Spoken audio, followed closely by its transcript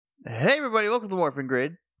Hey everybody, welcome to Morphin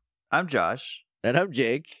Grid. I'm Josh. And I'm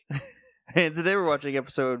Jake. And today we're watching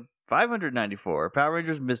episode 594, Power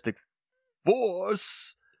Rangers Mystic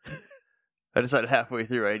Force. I decided halfway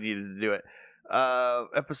through I needed to do it.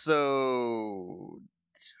 Episode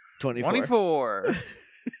 24.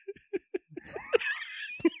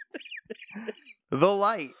 The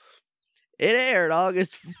Light. It aired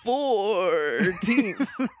August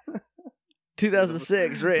 14th,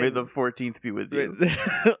 2006. May the 14th be with you.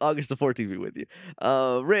 August the 14th be with you.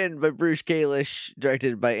 Written by Bruce Kalish,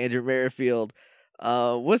 directed by Andrew Merrifield.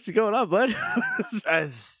 What's going on, bud?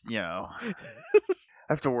 As you know,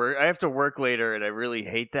 I have to work later, and I really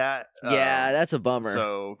hate that. Yeah, that's a bummer.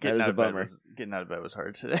 So getting out of bed was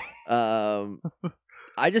hard today.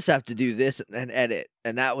 I just have to do this and edit,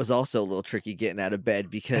 and that was also a little tricky getting out of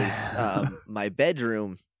bed because my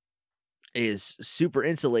bedroom is super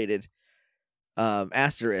insulated.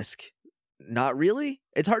 Asterisk, not really.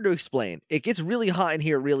 It's hard to explain. It gets really hot in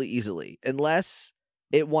here really easily, unless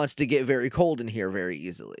it wants to get very cold in here very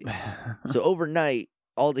easily. So overnight,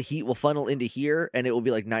 all the heat will funnel into here, and it will be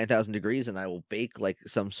like 9,000 degrees, and I will bake like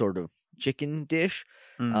some sort of chicken dish.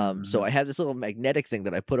 So I have this little magnetic thing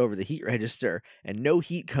that I put over the heat register, and no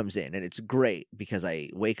heat comes in, and it's great because I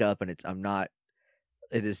wake up and it's not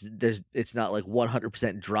like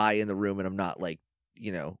 100% dry in the room, and I'm not like,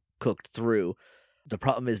 cooked through. The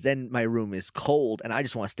problem is then my room is cold, and I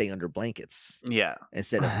just want to stay under blankets. Yeah.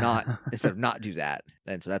 Instead of not do that.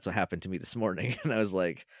 And so that's what happened to me this morning, and I was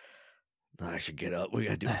like, I should get up. We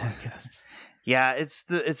gotta do a podcast. Yeah, it's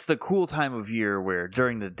the cool time of year where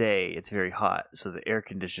during the day it's very hot, so the air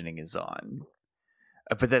conditioning is on.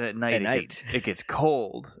 But then at night, it gets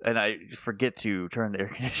cold, and I forget to turn the air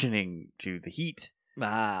conditioning to the heat.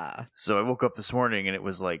 So I woke up this morning and it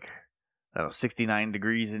was like, 69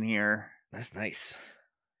 degrees in here. That's nice.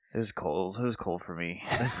 It was cold. It was cold for me.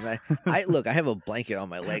 That's nice. I have a blanket on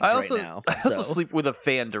my legs right now. I also sleep with a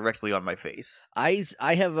fan directly on my face. I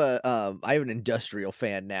have an industrial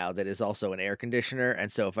fan now that is also an air conditioner, and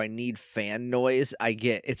so if I need fan noise,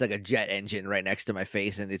 it's like a jet engine right next to my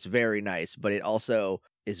face, and it's very nice, but it also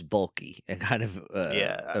is bulky and kind of a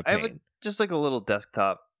pain. I have just like a little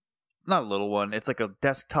desktop, not a little one. It's like a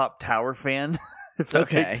desktop tower fan. If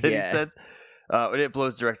that makes any sense. And it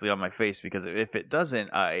blows directly on my face because if it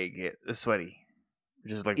doesn't, I get sweaty.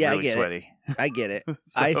 Just like really sweaty. I get it.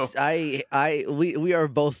 So, we are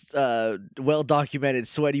both well documented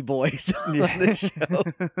sweaty boys on the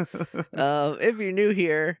show. If you're new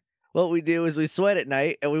here, what we do is we sweat at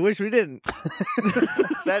night and we wish we didn't.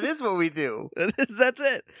 That is what we do. That's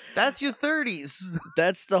it. That's your 30s.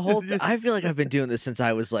 That's the whole thing. I feel like I've been doing this since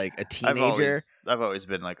I was like a teenager. I've always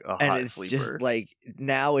been like a and hot it's sleeper. Just like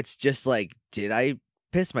now it's just like, did I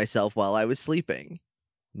piss myself while I was sleeping?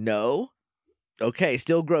 No. Okay,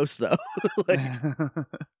 still gross though.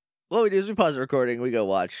 What we do is we pause the recording, we go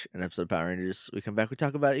watch an episode of Power Rangers, we come back, we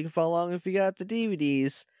talk about it. You can follow along if you got the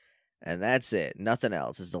DVDs. And that's it. Nothing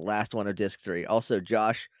else. It's the last one of disc 3. Also,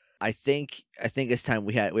 Josh, I think it's time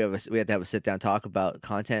we had to have a sit down talk about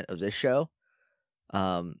content of this show.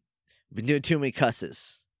 Been doing too many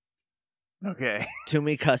cusses. Okay. Too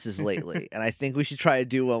many cusses lately, and I think we should try to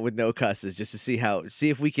do one with no cusses just to see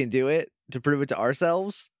if we can do it to prove it to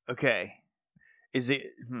ourselves. Okay. Is it?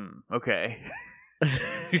 Okay.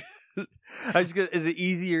 Is it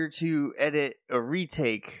easier to edit a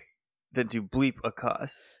retake than to bleep a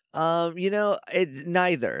cuss? It's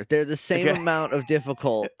neither. They're the same amount of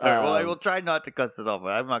difficult. All right, well, I will try not to cuss it off,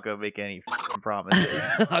 but I'm not going to make any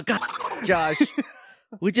promises. Oh, God, Josh,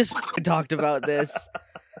 we just talked about this.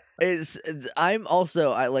 I'm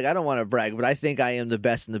also, I don't want to brag, but I think I am the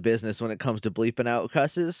best in the business when it comes to bleeping out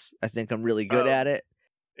cusses. I think I'm really good at it.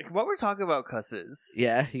 While we're talking about cusses,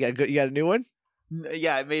 yeah, you got a new one?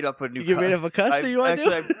 Yeah, I made up a new. You made up a cuss?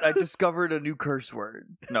 I discovered a new curse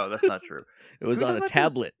word. No, that's not true. It was on a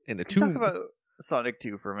tablet in a tube. Talk about Sonic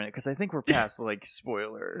 2 for a minute because I think we're past like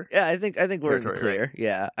spoiler. Yeah, I think we're in the clear. Right?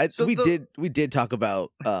 Yeah, we did talk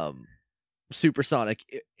about Supersonic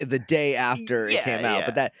the day after it came out,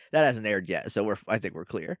 but that hasn't aired yet, so I think we're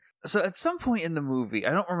clear. So at some point in the movie, I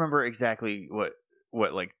don't remember exactly what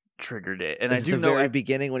like triggered it, and I do the know very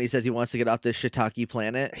beginning when he says he wants to get off this shiitake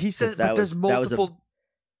planet. He says, but there's multiple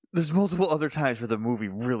other times where the movie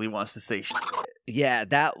really wants to say shit. Yeah,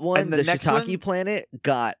 that one, and the shiitake planet,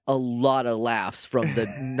 got a lot of laughs from the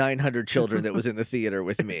 900 children that was in the theater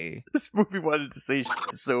with me. This movie wanted to say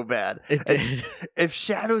shit so bad. If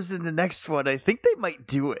Shadow's in the next one, I think they might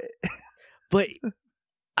do it. But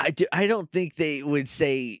I don't think they would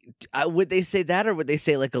say. Would they say that, or would they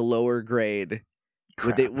say like a lower grade?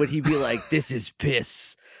 Would he be like, "This is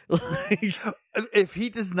piss"? If he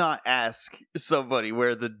does not ask somebody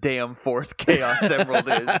where the damn fourth Chaos Emerald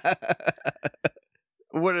is,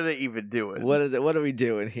 what are they even doing? What are we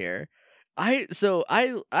doing here? I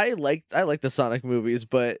like the Sonic movies,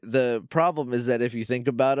 but the problem is that if you think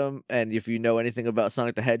about them and if you know anything about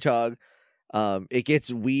Sonic the Hedgehog, it gets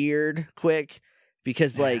weird quick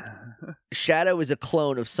because like Shadow is a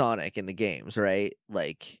clone of Sonic in the games, right?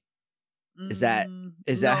 Like, is that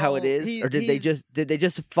how it is, or did they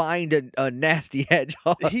just find a nasty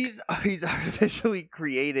hedgehog? He's artificially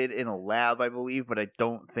created in a lab, I believe, but I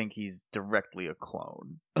don't think he's directly a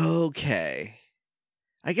clone. Okay.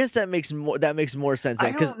 I guess that makes more sense.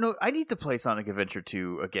 I don't know. I need to play Sonic Adventure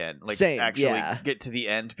 2 again. Like, get to the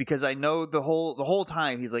end, because I know the whole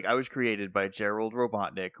time he's like, I was created by Gerald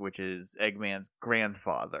Robotnik, which is Eggman's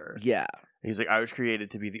grandfather. Yeah. He's like, I was created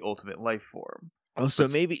to be the ultimate life form. Oh,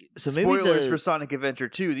 maybe spoilers for Sonic Adventure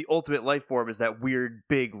 2, the ultimate life form is that weird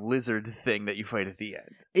big lizard thing that you fight at the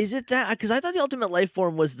end. Is it that? Because I thought the ultimate life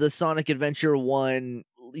form was the Sonic Adventure 1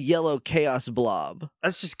 yellow chaos blob.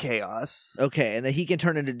 That's just chaos. Okay, and then he can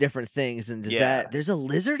turn into different things. And there's a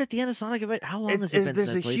lizard at the end of Sonic Adventure? How long has it been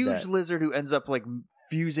There's since a huge lizard who ends up like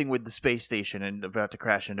fusing with the space station and about to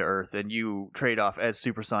crash into Earth, and you trade off as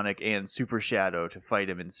Super Sonic and Super Shadow to fight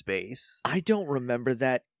him in space. I don't remember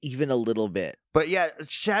that even a little bit. But yeah,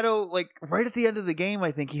 Shadow, like right at the end of the game,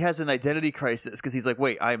 I think he has an identity crisis because he's like,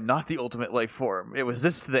 wait, I'm not the ultimate life form. It was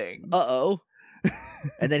this thing. Uh-oh.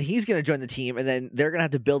 And then he's going to join the team, and then they're going to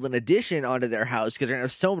have to build an addition onto their house because they're going to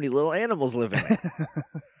have so many little animals living in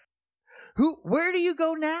it. Where do you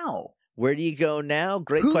go now? Where do you go now?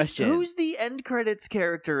 Great question. Who's the end credits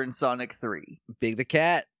character in Sonic 3? Big the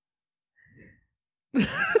Cat.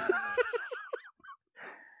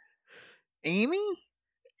 Amy?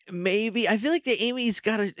 Maybe. I feel like the Amy's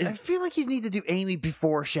got to... I feel like you need to do Amy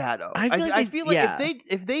before Shadow. I feel like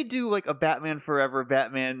if they do like a Batman Forever,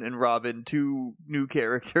 Batman and Robin, 2 new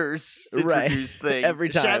characters introduced thing, every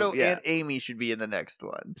time, Shadow and Amy should be in the next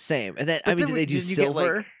one. Same. And then, do they do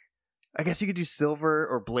Silver? I guess you could do Silver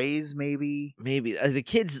or Blaze, maybe. Maybe. The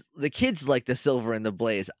kids like the Silver and the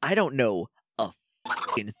Blaze. I don't know a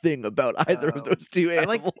fucking thing about either of those two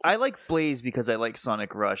animals. I like Blaze because I like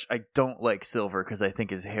Sonic Rush. I don't like Silver because I think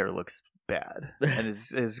his hair looks bad. And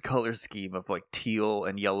his color scheme of like teal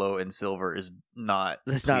and yellow and silver is not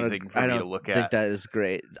pleasing for me to look at. I think that is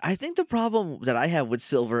great. I think the problem that I have with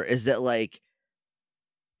Silver is that, like,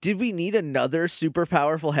 did we need another super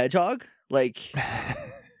powerful hedgehog? Like...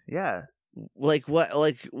 Yeah. Like what?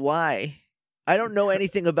 Like why? I don't know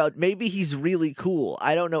anything about. Maybe he's really cool.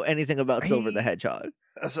 I don't know anything about Silver the Hedgehog.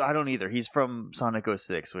 So I don't either. He's from Sonic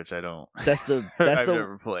 06, which I don't. I've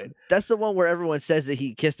never played. That's the one where everyone says that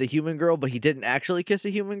he kissed a human girl, but he didn't actually kiss a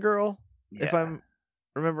human girl. Yeah. If I'm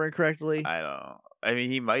remembering correctly. I don't know. I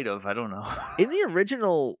mean, he might have. I don't know. In the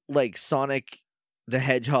original, like, Sonic the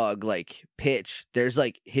Hedgehog, like, pitch, there's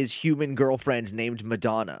like his human girlfriend named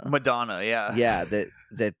Madonna. Yeah. Yeah,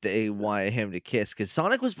 that they wanted him to kiss because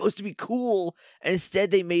Sonic was supposed to be cool, and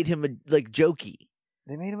instead they made him jokey.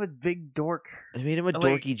 They made him a big dork. They made him a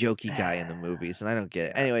dorky, jokey guy in the movies, and I don't get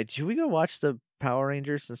it. Anyway, should we go watch the Power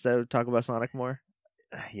Rangers instead of talk about Sonic more?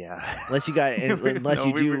 Yeah. Unless you got,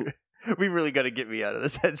 we really got to get me out of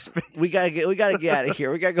this headspace. We gotta get out of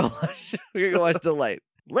here. We gotta go watch The Light.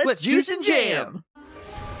 Let's juice and jam.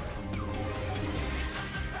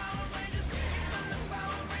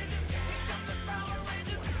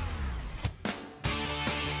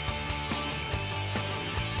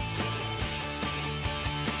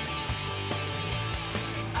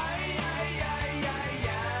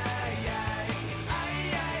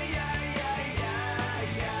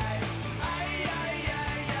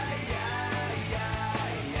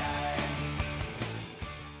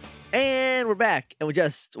 And we're back, and we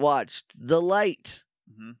just watched The Light.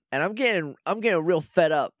 Mm-hmm. And I'm getting real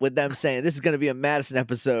fed up with them saying this is going to be a Madison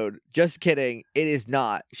episode. Just kidding. It is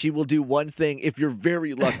not. She will do one thing if you're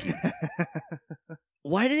very lucky.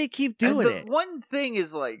 Why do they keep doing it? One thing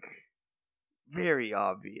is like very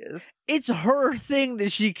obvious. It's her thing that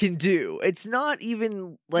she can do. It's not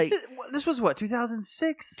even like this was what,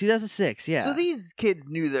 2006? 2006, yeah. So these kids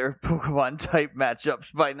knew their Pokemon type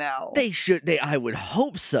matchups by now. They should. I would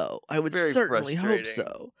hope so. I would certainly hope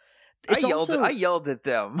so. I yelled at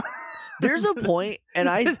them. There's a point, and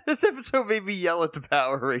this episode made me yell at the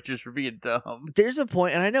Power Rangers for being dumb. There's a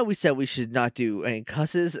point, and I know we said we should not do any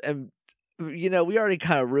cusses, and we already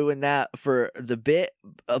kind of ruined that for the bit,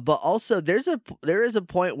 but also there is a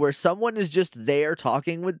point where someone is just there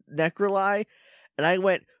talking with Necroli, and I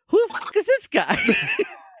went, "Who the fuck is this guy?"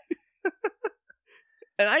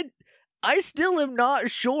 And I still am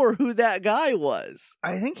not sure who that guy was.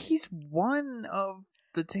 I think he's one of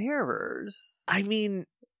the terrors. I mean,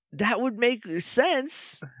 that would make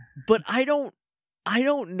sense, but I don't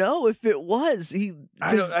know if it was.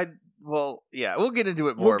 Well, yeah, we'll get into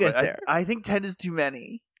it more. We'll get there. I think 10 is too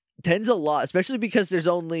many. 10's a lot, especially because there's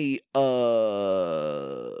only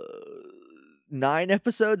 9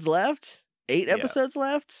 episodes left, 8 episodes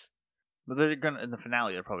left. But they're gonna in the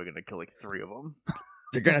finale. They're probably gonna kill like 3 of them.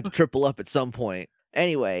 They're gonna have to triple up at some point.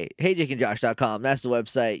 Anyway, heyjakeandjosh.com. That's the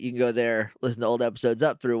website. You can go there, listen to old episodes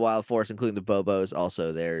up through Wild Force, including the Bobos.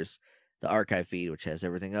 Also, there's the archive feed, which has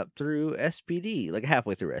everything up through SPD, like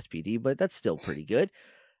halfway through SPD, but that's still pretty good.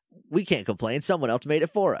 We can't complain. Someone else made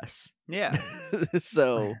it for us. Yeah.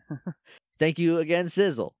 So, thank you again,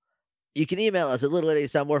 Sizzle. You can email us at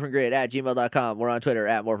littleidiotsmorphingrid@gmail.com. We're on Twitter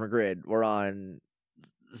 @morphingrid. We're on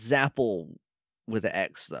Zapple with an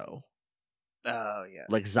X, though. Oh, yes.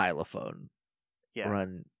 Like xylophone. Yeah. We're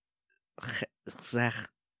on...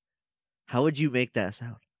 How would you make that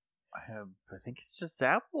sound? I think it's just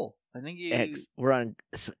Zapple. I think you... X. We're on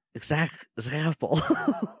Zapple.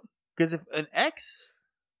 Because if an X...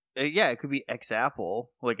 it could be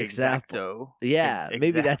X-Apple, like Exacto. Yeah,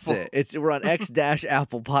 maybe that's it. We're on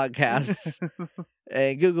X-Apple Podcasts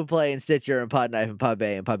and Google Play and Stitcher and Podknife and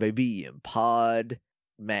Podbay and Podbaby and Pod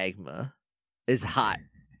Magma is hot.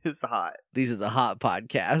 It's hot. These are the hot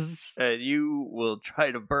podcasts. And you will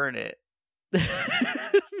try to burn it.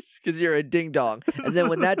 Because you're a ding dong. And then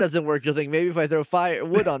when that doesn't work, you'll think maybe if I throw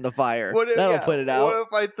wood on the fire, that'll put it out. What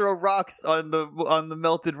if I throw rocks on the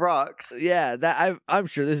melted rocks? Yeah, I'm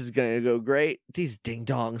sure this is gonna go great. These ding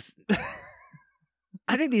dongs.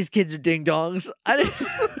 I think these kids are ding dongs.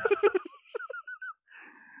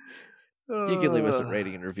 You can leave us a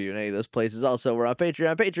rating and review in any of those places. Also, we're on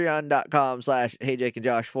Patreon,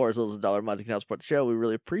 patreon.com/HeyJakeandJosh for as little as $1 a month. You can help support the show. We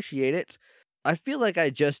really appreciate it. I feel like I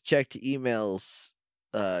just checked emails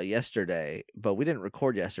yesterday, but we didn't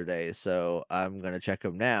record yesterday, so I'm going to check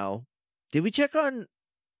them now. Did we check on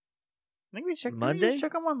I think we checked Monday? Did we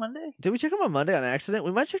check them on Monday? Did we check them on Monday on accident?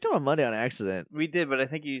 We might check them on Monday on accident. We did, but I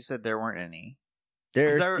think you said there weren't any.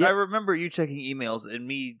 I remember you checking emails and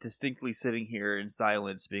me distinctly sitting here in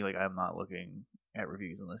silence being like, I'm not looking at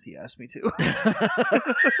reviews unless he asked me to.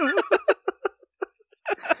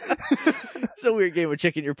 It's a weird game of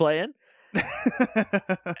chicken you're playing.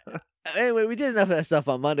 Anyway, we did enough of that stuff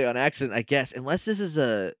on Monday on accident, I guess. Unless this is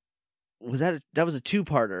that was a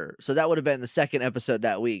 2-parter. So that would have been the second episode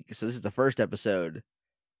that week. So this is the first episode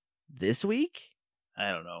this week?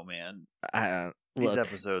 I don't know, man. These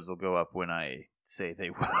episodes will go up when I say they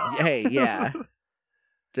will. Hey, yeah.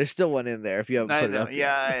 There's still one in there if you haven't put it up yet.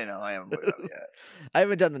 Yeah, I know. I haven't put it up yet. I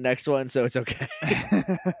haven't done the next one, so it's okay.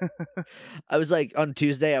 I was like, on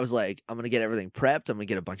Tuesday, I was like, I'm going to get everything prepped. I'm going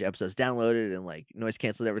to get a bunch of episodes downloaded and like noise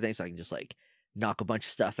canceled everything so I can just like knock a bunch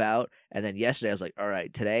of stuff out. And then yesterday, I was like, all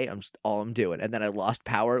right, today, all I'm doing. And then I lost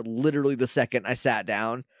power literally the second I sat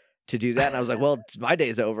down to do that. And I was like, well, my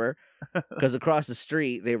day's over. Because across the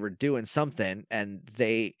street, they were doing something. And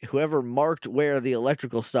whoever marked where the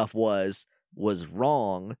electrical stuff was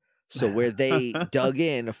wrong. So where they dug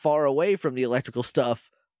in far away from the electrical stuff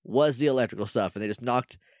was the electrical stuff. And they just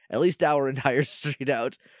knocked at least our entire street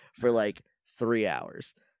out for like 3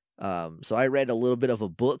 hours. So I read a little bit of a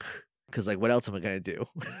book because like, what else am I going to do?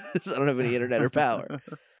 I don't have any internet or power.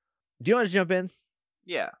 Do you want to jump in?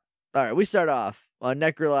 Yeah. All right. We start off on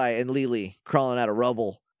Necroli and Lily crawling out of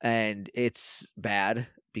rubble. And it's bad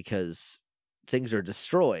because things are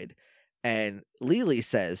destroyed. And Lily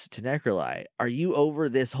says to Necroli, are you over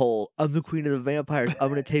this whole, I'm the queen of the vampires, I'm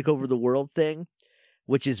going to take over the world thing?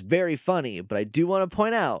 Which is very funny, but I do want to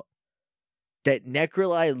point out that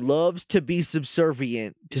Necroli loves to be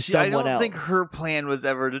subservient to someone else. I don't think her plan was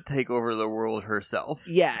ever to take over the world herself.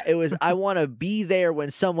 Yeah, it was, I want to be there when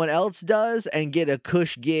someone else does and get a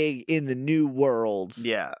cush gig in the new world.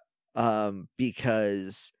 Yeah.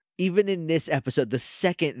 Because even in this episode, the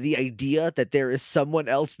second the idea that there is someone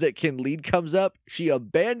else that can lead comes up, she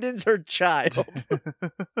abandons her child.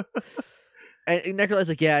 And Necroli's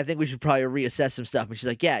like, yeah, I think we should probably reassess some stuff. And she's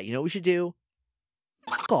like, yeah, you know what we should do?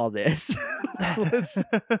 Fuck all this.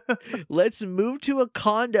 Let's move to a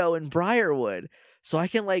condo in Briarwood so I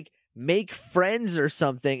can like make friends or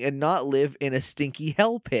something and not live in a stinky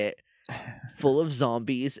hell pit full of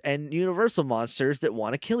zombies and universal monsters that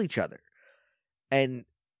want to kill each other. And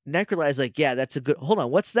Necroli's like, yeah, that's a good... Hold on,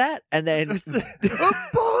 what's that? And then... It's a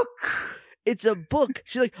book! It's a book.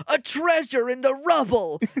 She's like, a treasure in the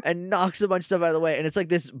rubble! And knocks a bunch of stuff out of the way. And it's like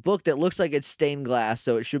this book that looks like it's stained glass,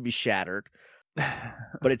 so it should be shattered.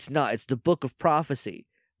 But it's not. It's the Book of Prophecy,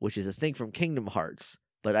 which is a thing from Kingdom Hearts,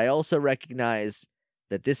 but I also recognize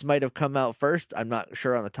that this might have come out first. I'm not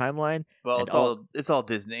sure on the timeline. Well, it's all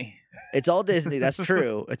Disney. It's all Disney. That's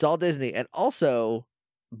true. It's all Disney. And also,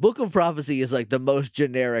 Book of Prophecy is like the most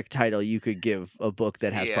generic title you could give a book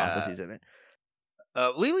that has prophecies in it.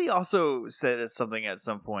 Lily also said something at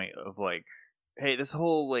some point of like, hey, this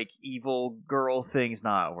whole like evil girl thing's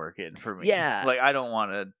not working for me. Yeah. Like, I don't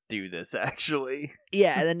want to do this actually.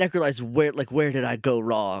 Yeah, and then Necroline's where did I go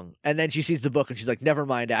wrong? And then she sees the book and she's like, never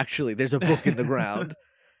mind, actually, there's a book in the ground.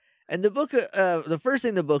 And the book, the first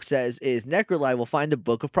thing the book says is Necroline will find the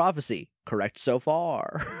Book of Prophecy. Correct so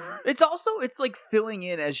far. It's like filling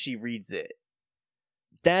in as she reads it.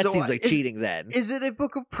 That seems like cheating then. Is it a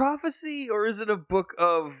book of prophecy or is it a book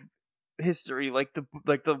of history like the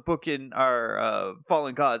book in our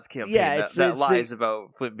Fallen Gods campaign that lies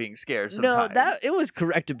about Flint being scared sometimes? No, it was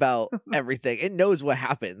correct about everything. It knows what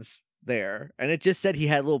happens there. And it just said he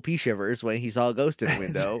had little pea shivers when he saw a ghost in the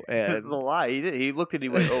window. And it's a lie. He looked and he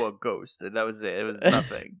went, oh, a ghost. And that was it. It was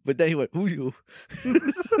nothing. But then he went, ooh.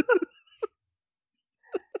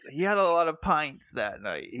 He had a lot of pints that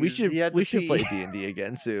night. We should play D&D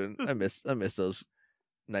again soon. I miss those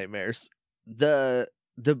nightmares. The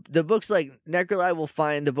book's like Necroline will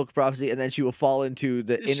find the Book of Prophecy and then she will fall into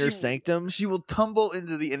the inner sanctum. She will tumble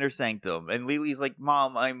into the inner sanctum, and Lily's like,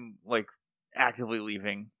 "Mom, I'm like actively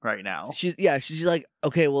leaving right now." She's like,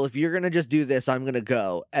 "Okay, well, if you're gonna just do this, I'm gonna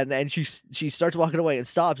go." And then she starts walking away and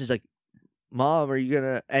stops. She's like, "Mom, are you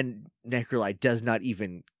gonna?" And Necroline does not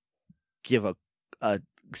even give a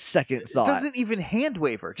second thought. Doesn't even hand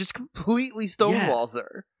wave her, just completely stonewalls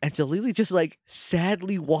her. And so Lily just like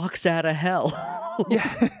sadly walks out of hell.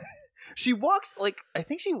 Yeah. She walks I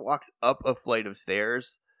think she walks up a flight of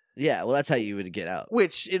stairs. Yeah, well, that's how you would get out.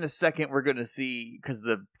 Which in a second we're going to see, because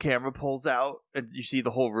the camera pulls out and you see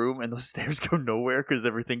the whole room and those stairs go nowhere because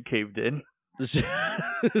everything caved in.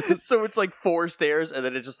 So it's like 4 stairs and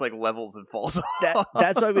then it just like levels and falls off.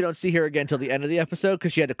 That's why we don't see her again till the end of the episode,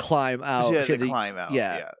 because she had to climb out. She had to climb out.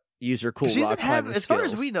 Yeah. Use her cool rock climbing as far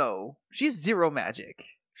as we know, she's zero magic.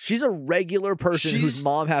 She's a regular person whose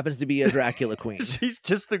mom happens to be a Dracula queen. She's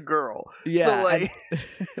just a girl. Yeah. So,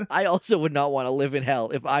 I also would not want to live in hell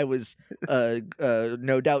if I was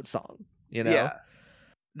No Doubt song, you know? Yeah.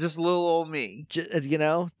 Just little old me. You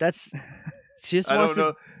know, that's... She just I wants don't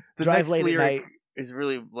know. The drive late at night is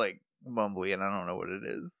really like mumbly, and I don't know what it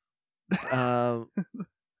is.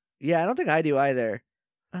 Yeah, I don't think I do either.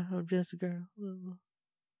 I'm just a girl.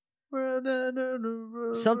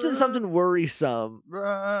 Something worrisome.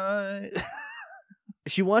 Right.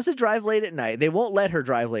 She wants to drive late at night. They won't let her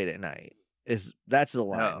drive late at night. That's the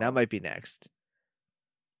line. No. That might be next.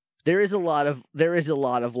 There is a lot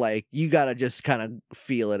of like, you gotta just kind of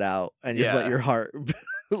feel it out and just let your heart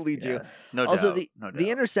lead you. No also, doubt. The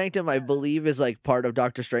inner sanctum, I believe, is like part of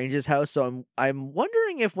Doctor Strange's house. So I'm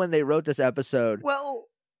wondering if when they wrote this episode,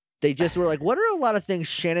 they just were like, what are a lot of things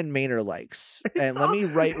Shannon Maynor likes? And let me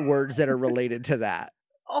write words that are related to that.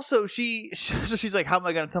 Also, she's like, how am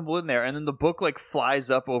I going to tumble in there? And then the book like flies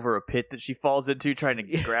up over a pit that she falls into trying to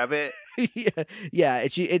grab it. Yeah.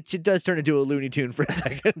 It does turn into a Looney Tune for a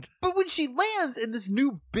second. But when she lands in this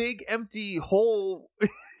new big empty hole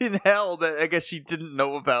in hell that I guess she didn't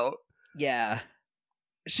know about. Yeah.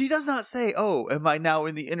 She does not say, oh, am I now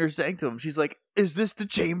in the inner sanctum? She's like, is this the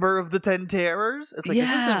Chamber of the 10 Terrors? It's like,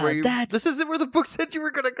 this isn't where the book said you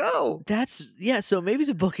were going to go. So maybe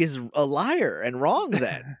the book is a liar and wrong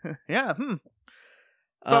then. Yeah.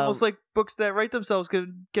 It's almost like books that write themselves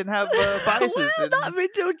can have biases. We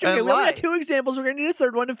only got 2 examples. We're going to need a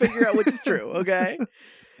third one to figure out which is true, okay?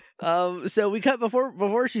 So we cut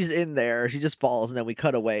before she's in there, she just falls, and then we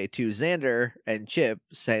cut away to Xander and Chip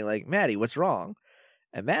saying like, Maddie, what's wrong?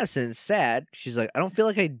 And Madison's sad. She's like, I don't feel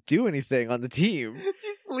like I do anything on the team.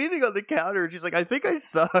 She's leaning on the counter and she's like, I think I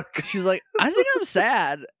suck. She's like, I think I'm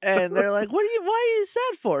sad. And they're like, why are you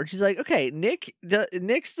sad for? And she's like, okay, Nick's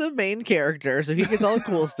the main character, so he gets all the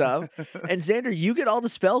cool stuff. And Xander, you get all the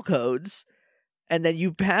spell codes. And then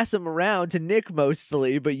you pass them around to Nick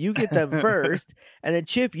mostly, but you get them first. And then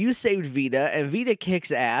Chip, you saved Vita, and Vita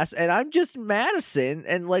kicks ass. And I'm just Madison.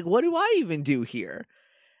 And like, what do I even do here?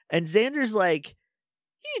 And Xander's like,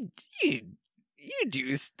 You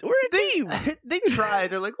do. We're a team. They try.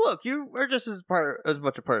 They're like, look, you are just as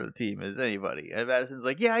much a part of the team as anybody. And Madison's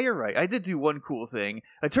like, yeah, you're right. I did do one cool thing.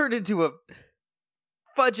 I turned into a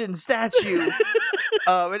fudging statue,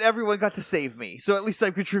 and everyone got to save me. So at least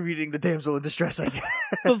I'm contributing the damsel in distress, I guess.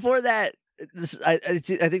 Before that, I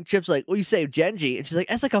think Chip's like, well, you saved Genji. And she's like,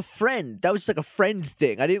 that's like a friend. That was just like a friend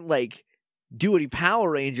thing. I didn't like do any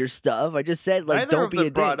Power Ranger stuff. I just said, like, Neither don't of be them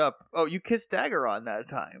a brought dick. up. Oh, you kissed Daggeron that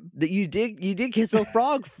time. That you did kiss a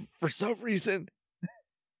frog for some reason,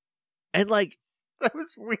 and like that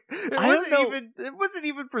was weird. It wasn't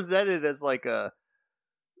even presented as like a.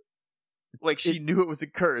 Like she knew it was a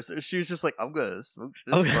curse. She was just like, I'm gonna smooch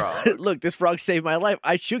this frog. Look, this frog saved my life.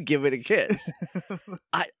 I should give it a kiss.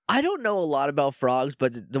 I don't know a lot about frogs,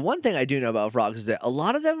 but the one thing I do know about frogs is that a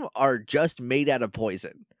lot of them are just made out of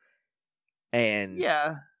poison. And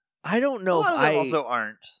yeah, I don't know a lot of them also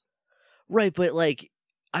aren't. Right, but like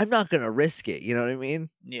I'm not gonna risk it. You know what I mean?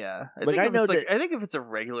 Yeah, I think if it's a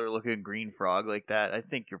regular looking green frog like that, I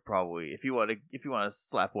think you're probably if you want to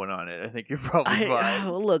slap one on it, I think you're probably fine.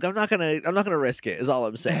 Look, I'm not gonna risk it. Is all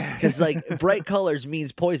I'm saying, because like bright colors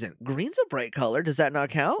means poison. Green's a bright color. Does that not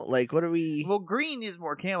count? Like, what are we? Well, green is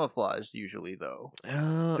more camouflaged usually, though.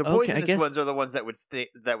 The poisonous ones are the ones that would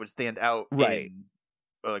stand out, right?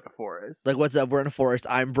 Like a forest. Like, what's up? We're in a forest.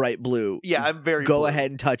 I'm bright blue. Yeah, I'm very Go blue.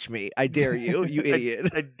 ahead and touch me. I dare you, you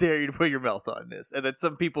idiot. I dare you to put your mouth on this. And then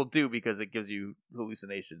some people do because it gives you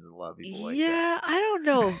hallucinations, and a lot of people like that. Yeah, I don't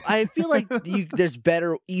know. I feel like there's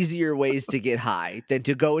better, easier ways to get high than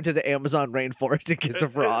to go into the Amazon rainforest and kiss a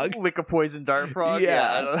frog. Lick a poison dart frog?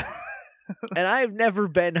 Yeah. And I've never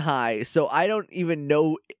been high, so I don't even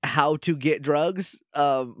know how to get drugs.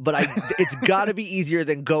 But it's got to be easier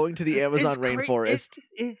than going to the Amazon rainforest.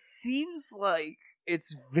 It seems like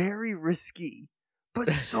it's very risky, but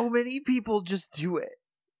so many people just do it.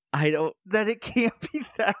 That it can't be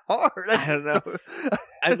that hard. I don't know.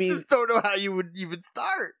 I just don't know how you would even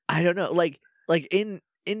start. I don't know. Like in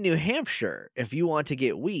New Hampshire, if you want to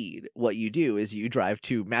get weed, what you do is you drive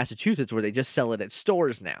to Massachusetts, where they just sell it at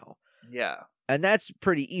stores now. Yeah. And that's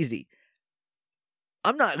pretty easy.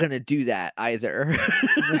 I'm not going to do that either.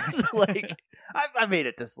 Like, I made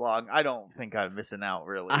it this long. I don't think I'm missing out,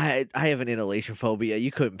 really. I have an inhalation phobia.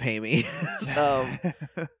 You couldn't pay me.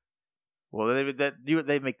 Well, they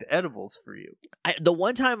make the edibles for you. The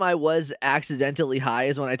one time I was accidentally high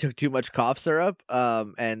is when I took too much cough syrup,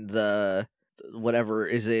 and the whatever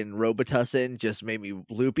is in Robitussin just made me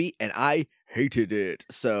loopy, and I hated it.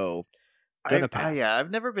 So... pass. I've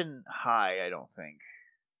never been high, I don't think.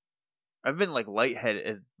 I've been like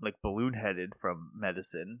lightheaded, like balloon headed from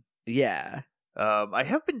medicine. Yeah. I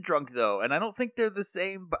have been drunk though, and I don't think they're the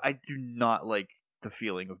same, but I do not like the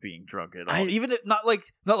feeling of being drunk at all. Even if not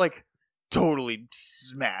like totally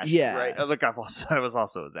smashed. Yeah. Right. Like I was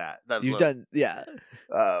also that. You've done, yeah.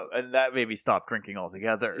 And that made me stop drinking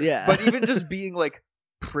altogether. Yeah. But even just being like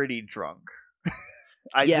pretty drunk,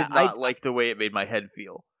 I did not like the way it made my head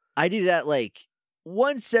feel. I do that like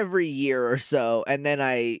once every year or so, and then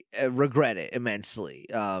I regret it immensely,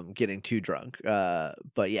 getting too drunk.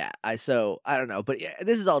 But yeah, I don't know. But yeah,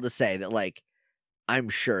 this is all to say that like I'm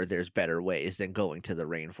sure there's better ways than going to the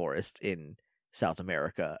rainforest in South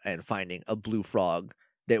America and finding a blue frog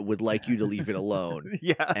that would like you to leave it alone.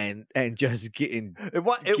 Yeah, and just getting it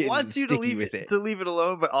wants you to leave it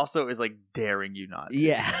alone, but also is like daring you not to.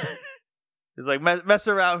 Yeah. It's like mess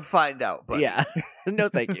around and find out, buddy. Yeah. No,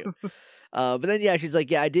 thank you. But then, yeah, she's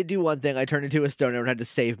like, yeah, I did do one thing. I turned into a stoner and had to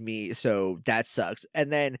save me, so that sucks.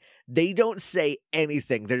 And then they don't say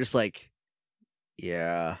anything. They're just like,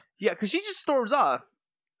 yeah. Yeah, because she just storms off.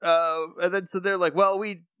 And then so they're like, well,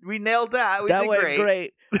 we nailed that. That went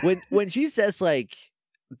great. When she says, like,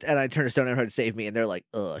 and I turned to stoner and had to save me, and they're like,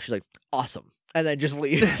 ugh. She's like, awesome. And then just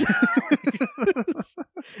leaves.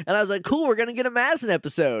 And I was like, cool, we're going to get a Madison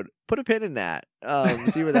episode. Put a pin in that.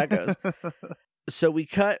 See where that goes. So we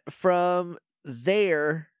cut from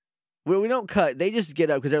there. Well, we don't cut. They just get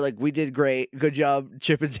up because they're like, we did great. Good job,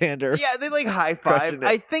 Chip and Xander. Yeah, they like high five.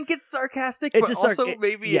 I think it's sarcastic, but also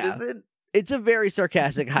maybe it isn't. It's a very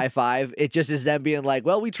sarcastic high five. It just is them being like,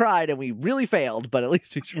 well, we tried and we really failed, but at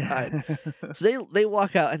least we tried. So they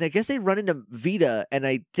walk out, and I guess they run into Vita, and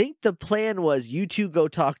I think the plan was you two go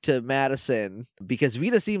talk to Madison, because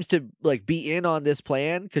Vita seems to like be in on this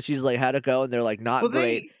plan, because she's like, how'd it go? And they're like, not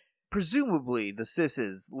great. Presumably the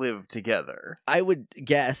sisses live together. I would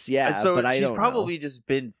guess, yeah. So but she's probably just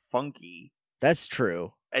been funky. That's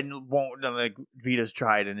true. And won't, like, Vita's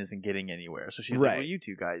tried and isn't getting anywhere. So she's like, well, you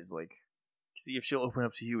two guys, like, see if she'll open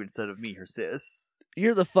up to you instead of me, her sis.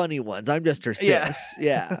 You're the funny ones. I'm just her sis.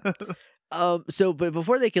 Yeah. So, but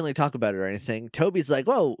before they can like talk about it or anything, Toby's like,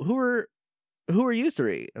 "Whoa, who are you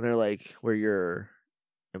three?" And they're like, "We're your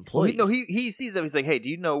employees." Well, he sees them. He's like, "Hey, do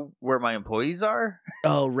you know where my employees are?"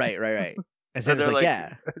 Oh, right. And Xander's like,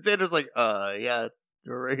 "Yeah." Xander's like, yeah,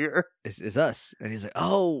 they're right here. It's us. And he's like,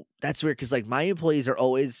 "Oh, that's weird, because like my employees are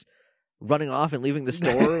always running off and leaving the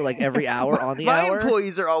store like every hour on the My hour. My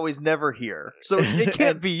employees are always never here, so it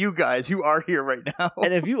can't be you guys who are here right now.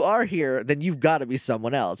 And if you are here, then you've got to be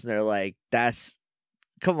someone else. And they're like,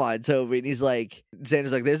 come on, Toby. And he's like,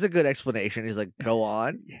 Xander's like, there's a good explanation. He's like, go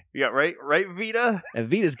on. Yeah, right, Vita? And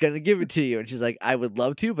Vita's going to give it to you. And she's like, I would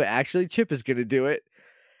love to, but actually Chip is going to do it.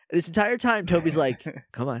 And this entire time, Toby's like,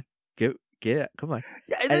 come on, get it, come on.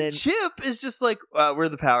 Yeah, and then Chip is just like, we're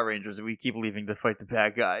the Power Rangers, and we keep leaving to fight the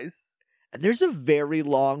bad guys. And there's a very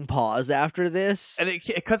long pause after this. And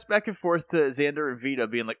it cuts back and forth to Xander and Vita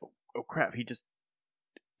being like, oh crap, he just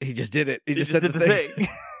did it. He just did the thing.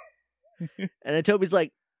 And then Toby's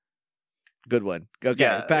like, good one. Okay.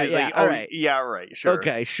 Yeah, like, all right. Yeah, right. Sure.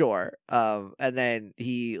 Okay, sure. And then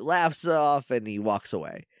he laughs off and he walks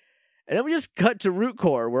away. And then we just cut to Root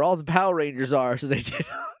Core where all the Power Rangers are. So they just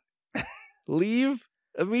leave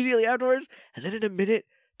immediately afterwards. And then in a minute,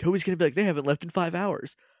 Toby's going to be like, they haven't left in 5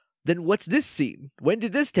 hours. Then what's this scene? When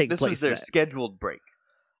did this take place? This was their scheduled break.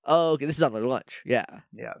 Oh, okay. This is on their lunch. Yeah.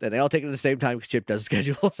 Yeah. And they all take it at the same time because Chip does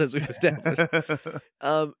schedules, as we've established.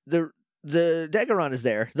 The Daggeron is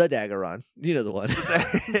there. The Daggeron. You know the one.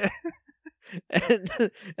 and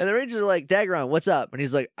the Rangers are like, Daggeron, what's up? And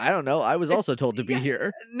he's like, I don't know. I was also told to be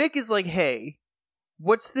here. Nick is like, hey,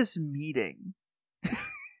 what's this meeting?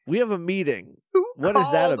 We have a meeting. What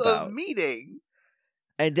is that about? A meeting?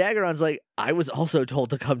 And Daggeron's like, I was also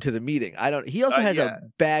told to come to the meeting. He also has a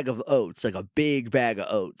bag of oats, like a big bag of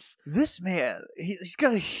oats. This man, he's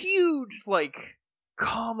got a huge, like,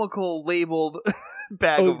 comical labeled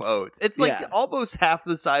bag of oats. It's like almost half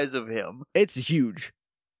the size of him. It's huge.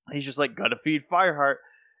 He's just like, gotta feed Fireheart,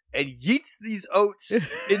 and yeets these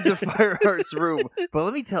oats into Fireheart's room. But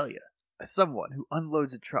let me tell you, as someone who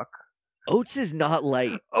unloads a truck, oats is not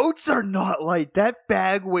light. Oats are not light. That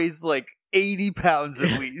bag weighs like 80 pounds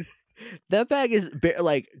at least. That bag is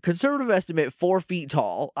like conservative estimate 4 feet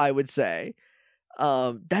tall, I would say.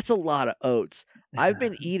 That's a lot of oats. I've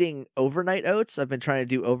been eating overnight oats. I've been trying to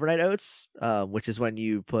do overnight oats, which is when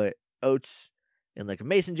you put oats in like a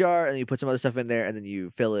mason jar and you put some other stuff in there and then you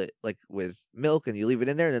fill it like with milk and you leave it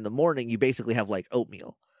in there. And in the morning, you basically have like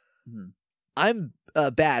oatmeal. Mm-hmm. I'm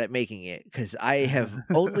bad at making it because I have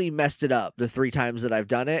only messed it up the 3 times that I've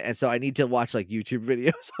done it. And so I need to watch like YouTube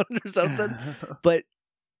videos on it or something. But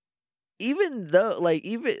even though I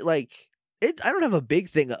don't have a big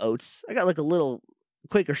thing of oats. I got like a little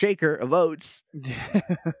Quaker shaker of oats.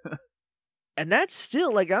 And that's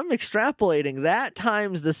still like, I'm extrapolating that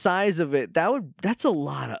times the size of it. That's a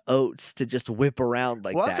lot of oats to just whip around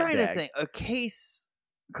like that. I'm trying to think. A case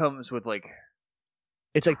comes with like,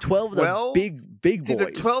 it's like 12 of the big boys.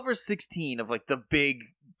 Either 12 or 16 of like the big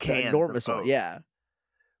cans enormous of oats. One, yeah.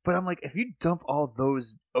 But I'm like, if you dump all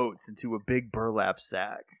those oats into a big burlap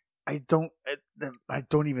sack, I don't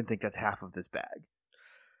even think that's half of this bag.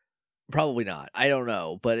 Probably not. I don't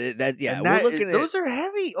know, but we're looking at those are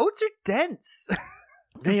heavy. Oats are dense.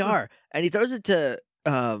 They are, and he throws it to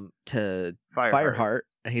Fireheart,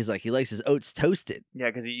 and he's like, he likes his oats toasted. Yeah,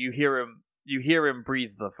 because you hear him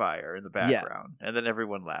breathe the fire in the background, and then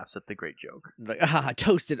everyone laughs at the great joke. Like,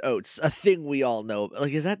 toasted oats, a thing we all know.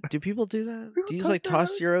 Like, do people do that? Do you just like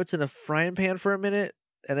toss your oats in a frying pan for a minute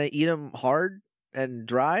and then eat them hard and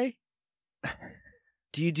dry?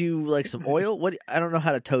 Do you do like some oil? What? I don't know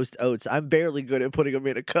how to toast oats. I'm barely good at putting them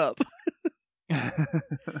in a cup.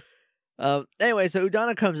 Anyway, so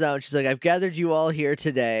Udana comes out and she's like, I've gathered you all here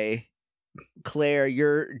today. Claire,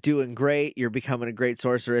 you're doing great. You're becoming a great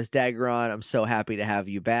sorceress. Daggeron, I'm so happy to have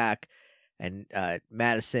you back. And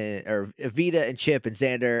Madison, or Vita and Chip and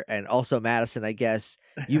Xander, and also Madison, I guess,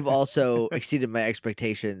 you've also exceeded my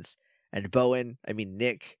expectations. And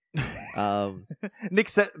Nick. Nick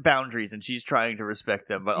set boundaries and she's trying to respect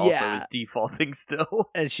them, but also is defaulting still.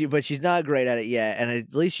 And she's not great at it yet. And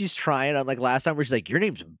at least she's trying. Unlike last time where she's like, your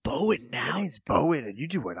name's Bowen now. Your name's Bowen and you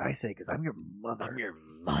do what I say because I'm your mother. I'm your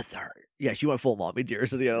mother. Yeah, she went full mommy dear.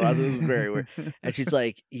 So the last one was very weird. And she's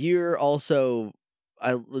like, you're also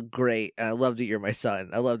I look great and I love that you're my son.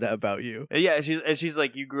 I love that about you. Yeah, she's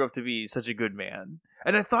like, you grew up to be such a good man.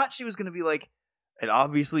 And I thought she was gonna be like, and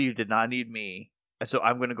obviously you did not need me. So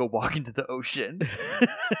I'm going to go walk into the ocean.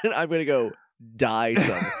 I'm going to go die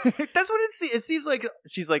some. That's what it seems like.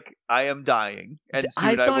 She's like, I am dying. And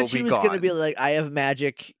soon I thought will she be was gone. going to be like, I have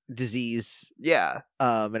magic disease. Yeah.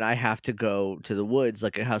 And I have to go to the woods.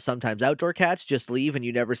 Like how sometimes outdoor cats just leave and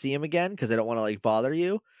you never see them again because they don't want to like bother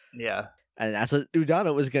you. Yeah. And that's what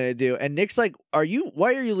Udana was going to do. And Nick's like, why are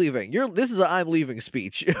you leaving? This is an I'm leaving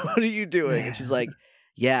speech. What are you doing? And she's like,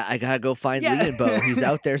 yeah, I gotta go find Lee and Bo. He's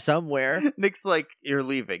out there somewhere. Nick's like, you're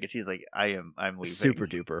leaving. And she's like, I'm leaving. Super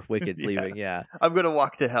duper. Wicked leaving, yeah. I'm going to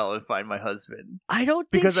walk to hell and find my husband. I don't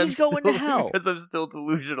think she's going to hell. Because I'm still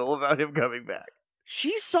delusional about him coming back.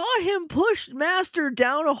 She saw him push Master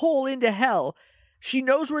down a hole into hell. She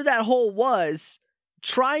knows where that hole was.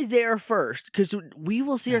 Try there first, because we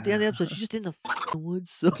will see her at the end of the episode. She's just in the fucking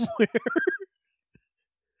woods somewhere.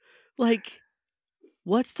 Like,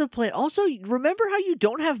 what's the plan? Also, remember how you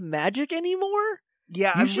don't have magic anymore?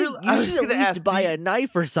 Yeah, you should at least buy a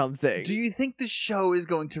knife or something. Do you think the show is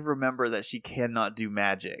going to remember that she cannot do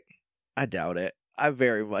magic? I doubt it. I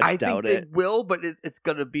very much doubt it. I think they will, but it's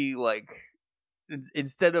going to be like,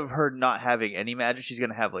 instead of her not having any magic, she's going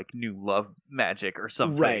to have like new love magic or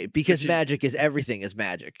something. Right, because magic is everything is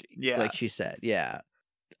magic. Yeah. Like she said. Yeah.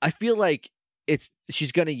 I feel like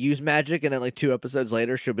she's going to use magic, and then like 2 episodes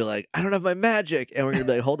later, she'll be like, I don't have my magic. And we're going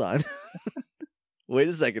to be like, hold on. Wait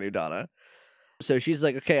a second, Udana. So she's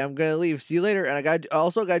like, okay, I'm going to leave. See you later. And I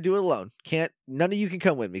also got to do it alone. None of you can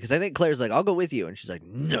come with me. Because I think Claire's like, I'll go with you. And she's like,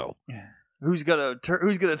 no. Who's gonna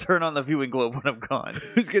turn on the viewing globe when I'm gone?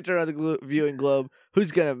 Who's gonna turn on the viewing globe?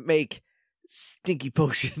 Who's gonna make stinky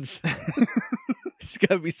potions? It's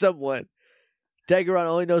gotta be someone. Daggeron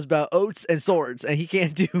only knows about oats and swords, and he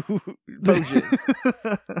can't do potions.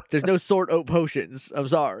 There's no sword oat potions. I'm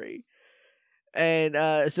sorry. And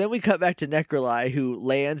so then we cut back to Necroli, who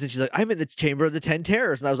lands, and she's like, I'm in the Chamber of the 10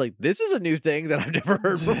 Terrors. And I was like, this is a new thing that I've never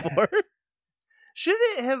heard before. Should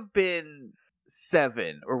it have been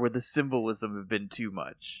 7, or would the symbolism have been too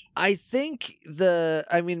much? I think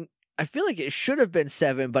I feel like it should have been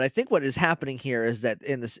 7, but I think what is happening here is that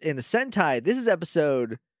in the Sentai, this is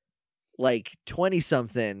episode like 20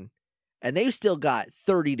 something, and they've still got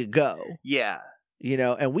 30 to go. Yeah. You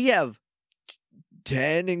know, and we have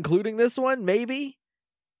 10 including this one, maybe.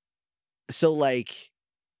 So like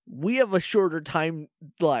we have a shorter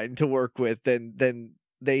timeline to work with than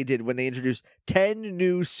they did when they introduced 10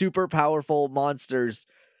 new super powerful monsters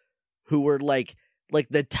who were like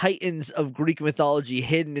the titans of Greek mythology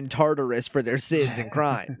hidden in Tartarus for their sins and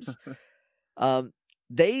crimes.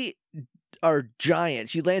 They are giant.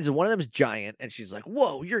 She lands and one of them is giant, and she's like,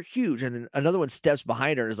 whoa, you're huge. And then another one steps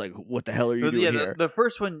behind her and is like, what the hell are you doing here? The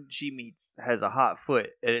first one she meets has a hot foot,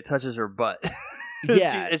 and it touches her butt.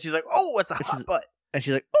 Yeah. and she's like, oh, it's a hot butt. And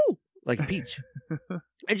she's like, oh, like a peach.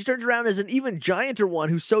 And she turns around, there's an even gianter one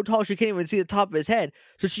who's so tall she can't even see the top of his head.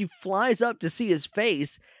 So she flies up to see his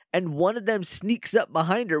face, and one of them sneaks up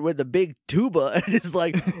behind her with a big tuba and is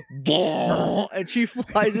like, and she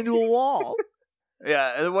flies into a wall.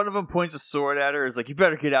 Yeah, and one of them points a sword at her. Is like, you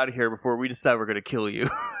better get out of here before we decide we're going to kill you.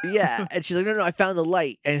 Yeah, and she's like, no, I found the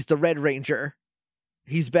light, and it's the Red Ranger.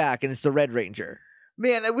 He's back, and it's the Red Ranger.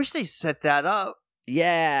 Man, I wish they set that up.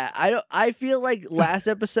 Yeah, I feel like last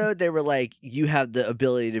episode they were like, you have the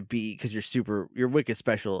ability to be, because you're wicked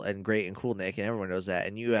special and great and cool, Nick, and everyone knows that,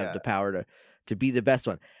 and you have the power to be the best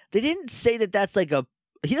one. They didn't say that that's like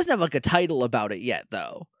he doesn't have like a title about it yet,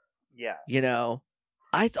 though. Yeah. You know?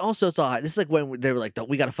 I also thought, this is like when they were like,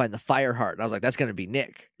 we got to find the Fire Heart. And I was like, that's going to be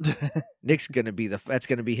Nick. Nick's going to be that's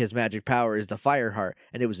going to be his magic power is the Fire Heart.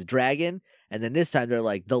 And it was a dragon. And then this time they're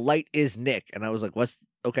like, the light is Nick. And I was like,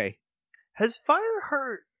 okay. Has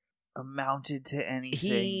Fireheart amounted to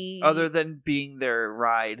anything other than being their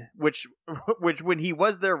ride? Which when he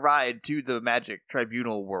was their ride to the Magic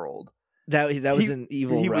Tribunal world, that was an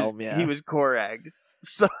evil realm. He was Korax.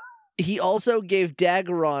 So he also gave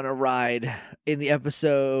Daggeron a ride in the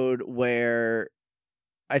episode where,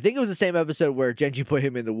 I think it was the same episode where Genji put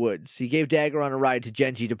him in the woods. He gave Daggeron a ride to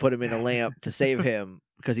Genji to put him in a lamp to save him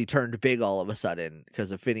because he turned big all of a sudden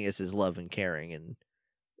because of Phineas's love and caring and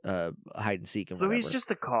hide and seek and so whatever. He's just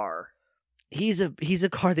a car. He's a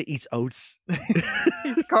car that eats oats.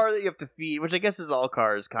 He's a car that you have to feed, which I guess is all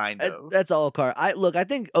cars, kind of. That's all car. I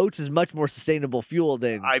think oats is much more sustainable fuel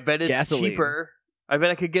than I bet it's gasoline. Cheaper. I bet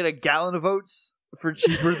I could get a gallon of oats for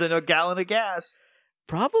cheaper than a gallon of gas.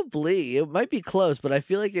 Probably. It might be close, but I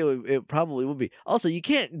feel like it probably would be. Also, you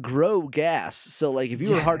can't grow gas, so like if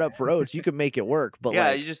you were hard up for oats, you could make it work. But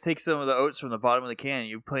yeah, you just take some of the oats from the bottom of the can, and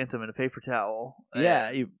you plant them in a paper towel.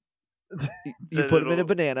 Yeah, you put them in a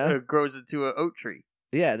banana. It grows into an oat tree.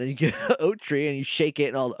 Yeah, then you get an oat tree, and you shake it,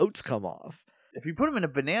 and all the oats come off. If you put them in a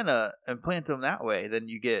banana and plant them that way, then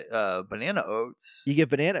you get banana oats. You get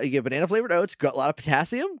banana flavored oats. Got a lot of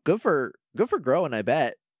potassium. Good for growing, I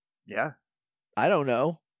bet. Yeah. I don't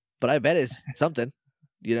know, but I bet it's something,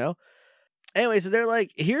 you know? Anyway, so they're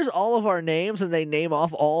like, here's all of our names, and they name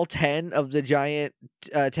off all 10 of the giant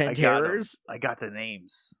 10 terrors. I got the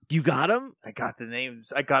names. You got them? I got the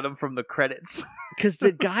names. I got them from the credits. Because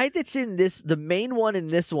the guy that's in this, the main one in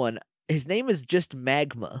this one, his name is just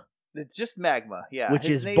Magma. It's just Magma, yeah. Which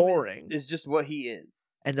is boring. Is just what he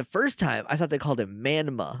is. And the first time, I thought they called him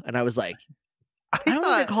Manma, and I was like, I don't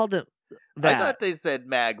think they called him that. I thought they said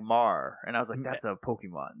Magmar, and I was like, that's a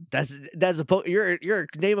Pokemon. That's a your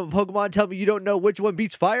name of a Pokemon. Tell me you don't know which one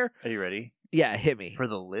beats fire. Are you ready? Yeah, hit me for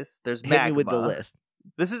the list. There's hit Magma. Me with the list.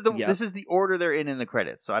 This is the order they're in the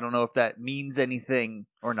credits. So I don't know if that means anything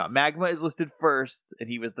or not. Magma is listed first, and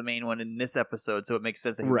he was the main one in this episode, so it makes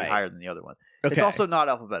sense that he would be higher than the other one. Okay. It's also not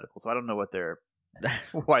alphabetical, so I don't know what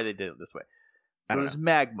why they did it this way. So there's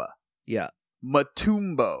Magma. Yeah.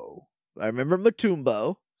 Matumbo. I remember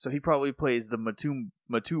Matumbo. So he probably plays the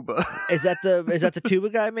Matuba. Is that the tuba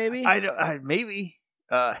guy? Maybe. Maybe.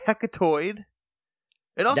 Hecatoid.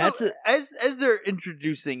 And also, as they're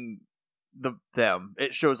introducing them,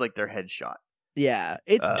 it shows like their headshot. Yeah,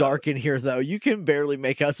 it's dark in here though. You can barely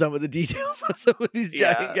make out some of the details on some of these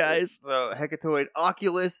giant guys. So Hecatoid.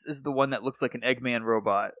 Oculus is the one that looks like an Eggman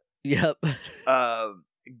robot. Yep.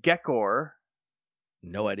 Gekor.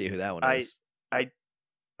 No idea who that one is.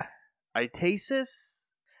 Itasis.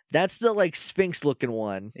 That's the like Sphinx looking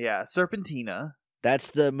one. Yeah, Serpentina.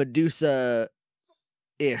 That's the Medusa-ish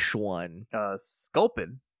one.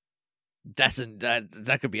 Sculpin.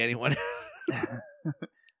 That could be anyone.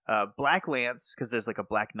 Black Lance, because there's like a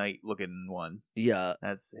Black Knight looking one. Yeah,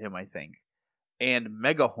 that's him, I think. And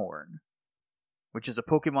Megahorn, which is a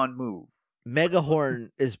Pokemon move. Megahorn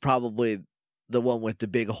is probably the one with the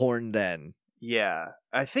big horn. Then. Yeah,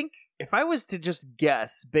 I think if I was to just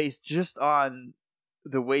guess, based just on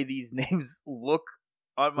the way these names look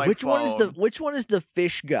on my phone. Which one is the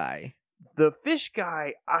fish guy? The fish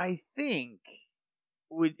guy, I think,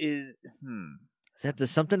 is that the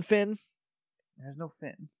something fin? There's no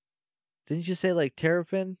fin. Didn't you say like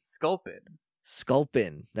Terrafin? Sculpin.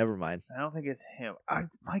 Never mind. I don't think it's him.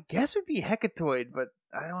 My guess would be Hecatoid, but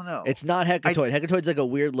I don't know. It's not Hecatoid. Hecatoid's like a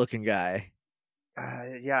weird looking guy.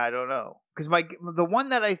 Yeah, I don't know. Because the one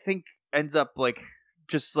that I think ends up like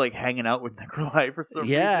just like hanging out with Necroli for some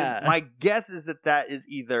reason. My guess is that is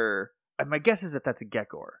either. My guess is that's a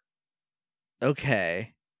Gekor.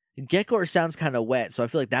 Okay. Gekor sounds kind of wet, so I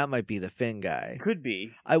feel like that might be the fin guy. Could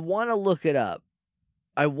be. I want to look it up.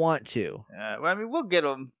 I want to. Well, I mean, we'll get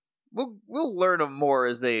them. We'll learn them more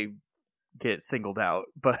as they get singled out.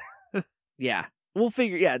 But yeah, we'll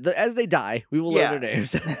figure. Yeah, as they die, we will learn their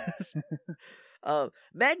names.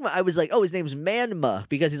 Magma. I was like, oh, his name's Manma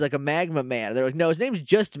because he's like a magma man. They're like, no, his name's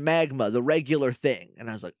just Magma, the regular thing. And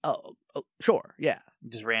I was like, oh sure, yeah.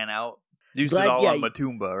 Just ran out. Used it all on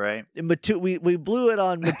Matumba, right? We blew it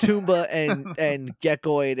on Matumba and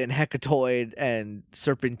Gekoid and Hecatoid and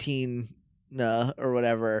Serpentina or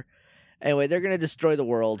whatever. Anyway, they're gonna destroy the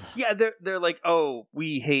world. Yeah, they're like, oh,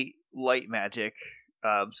 we hate light magic,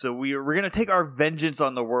 so we're gonna take our vengeance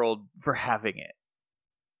on the world for having it.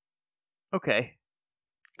 Okay,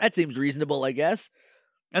 that seems reasonable, I guess.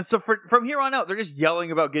 And so from here on out, they're just yelling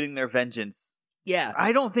about getting their vengeance. Yeah.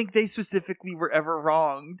 I don't think they specifically were ever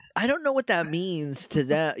wronged. I don't know what that means to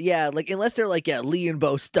them. Yeah, like, unless they're like, yeah, Lee and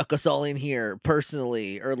Bo stuck us all in here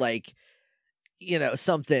personally, or like,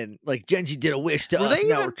 something like Genji did a wish to us. Were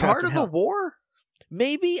they even part of the war?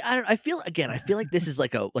 Maybe. I feel like this is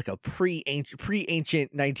like a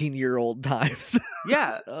pre-ancient 19-year-old times.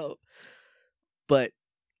 Yeah. But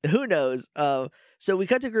who knows? So we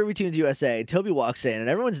cut to Groovy Tunes USA. Toby walks in, and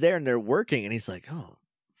everyone's there, and they're working, and he's like, oh,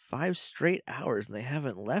 5 straight hours, and they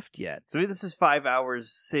haven't left yet. So this is 5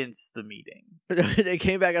 hours since the meeting. They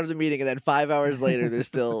came back after the meeting, and then 5 hours later, they're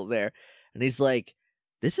still there. And he's like,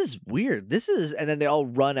 this is weird. And then they all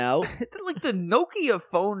run out. Like the Nokia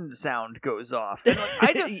phone sound goes off. And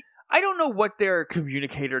like, I don't know what their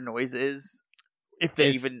communicator noise is, if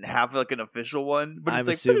they even have like an official one. But I'm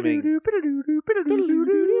it's assuming.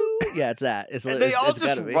 Yeah, it's that. They all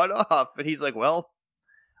just run off, and he's like, well,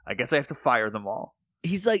 I guess I have to fire them all.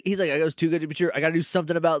 He's like, I was too good to be true. I got to do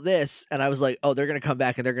something about this. And I was like, oh, they're going to come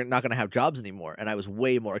back and they're not going to have jobs anymore. And I was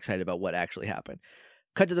way more excited about what actually happened.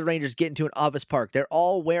 Cut to the Rangers get into an office park. They're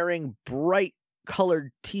all wearing bright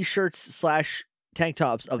colored t-shirts / tank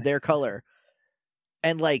tops of their color.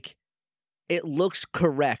 And like, it looks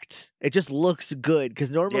correct. It just looks good. Because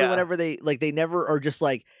normally whenever they never are just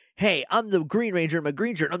like, hey, I'm the Green Ranger in my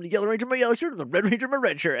green shirt. I'm the Yellow Ranger in my yellow shirt. I'm the Red Ranger in my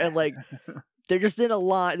red shirt. And like, they're just in a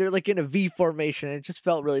line. They're like in a V formation. It just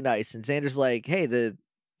felt really nice. And Xander's like, hey, the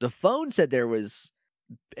phone said there was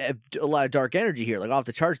a lot of dark energy here, like off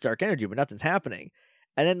the charts dark energy, but nothing's happening.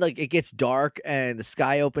 And then like it gets dark and the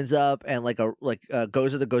sky opens up and like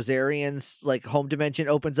Gozer the Gozerian's like home dimension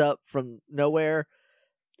opens up from nowhere,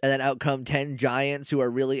 and then out come 10 giants who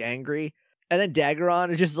are really angry. And then Daggeron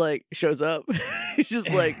is just like shows up. He's just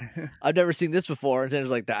like, I've never seen this before. And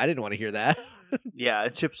Tanner's like, I didn't want to hear that. Yeah,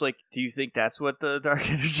 and Chip's like, do you think that's what the dark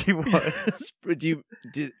energy was?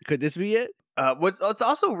 Could this be it? It's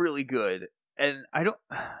also really good, and I don't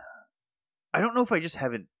know if I just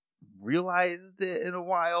haven't realized it in a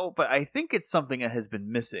while, but I think it's something that has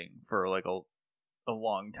been missing for like a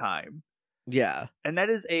long time. Yeah. And that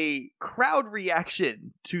is a crowd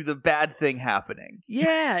reaction to the bad thing happening.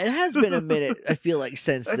 Yeah, it has been a minute, I feel like,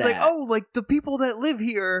 since it's like, like the people that live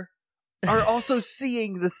here are also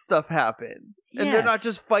seeing this stuff happen. Yeah. And they're not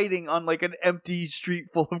just fighting on like an empty street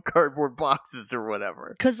full of cardboard boxes or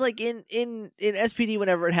whatever. Because like in SPD,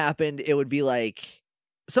 whenever it happened, it would be like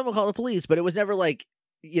someone called the police, but it was never like,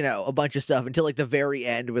 a bunch of stuff until like the very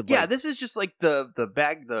end with this is just like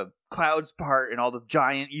the clouds part and all the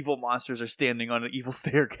giant evil monsters are standing on an evil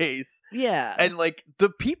staircase. Yeah. And like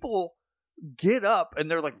the people get up and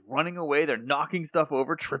they're like running away, they're knocking stuff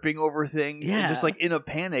over, tripping over things, and just like in a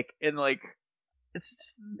panic, and like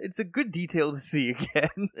it's a good detail to see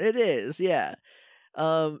again. It is, yeah.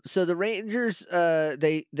 So the Rangers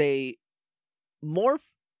they morph,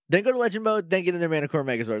 then go to Legend mode, then get in their Manticore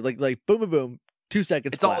Megazord. Like boom boom boom. 2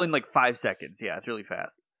 seconds. It's all in like 5 seconds. Yeah, it's really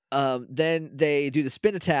fast. Then they do the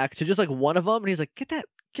spin attack to just like one of them, and he's like, "Get that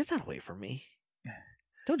away from me!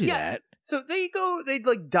 Don't do that." So they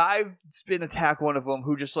like dive spin attack one of them,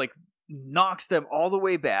 who just like knocks them all the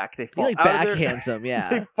way back. They fall like backhands them. Yeah,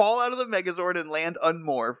 they fall out of the Megazord and land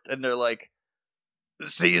unmorphed, and they're like,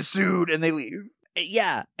 "See you soon," and they leave.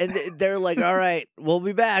 Yeah, and they're like, "All right, we'll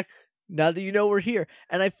be back now that you know we're here."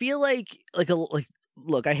 And I feel like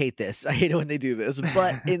look, I hate this. I hate it when they do this.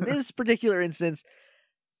 But in this particular instance,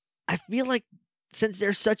 I feel like since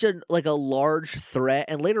they're such a large threat,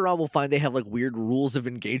 and later on we'll find they have like weird rules of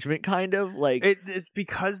engagement, kind of like it's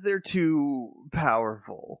because they're too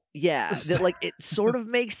powerful. Yeah, that like it sort of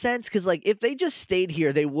makes sense because like if they just stayed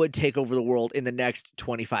here, they would take over the world in the next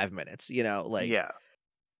 25 minutes. Yeah.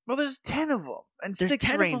 Well, there's 10 of them and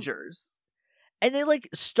 6 Rangers. And they like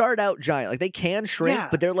start out giant. Like they can shrink,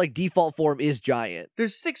 but their like default form is giant.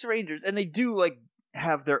 There's 6 Rangers, and they do like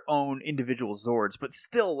have their own individual Zords, but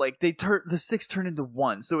still like the 6 turn into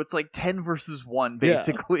 1. So it's like 10 versus 1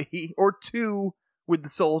 basically, or 2 with the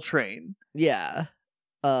Soul Train. Yeah.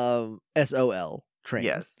 SOL train.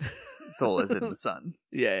 Yes. Soul is in the sun.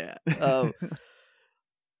 Yeah. So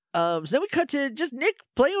then we cut to just Nick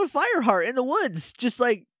playing with Fireheart in the woods, just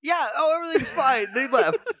like everything's fine. They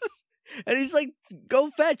left. And he's like, "Go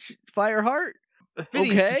fetch Fireheart."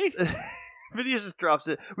 Phineas just drops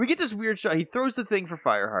it. We get this weird shot. He throws the thing for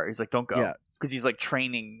Fireheart. He's like, "Don't go," because he's like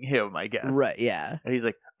training him, I guess. Right? Yeah. And he's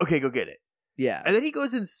like, "Okay, go get it." Yeah. And then he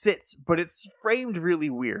goes and sits, but it's framed really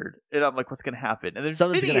weird. And I'm like, "What's gonna happen?" And then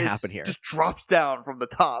something's Phineas gonna happen here. Just drops down from the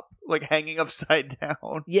top, like hanging upside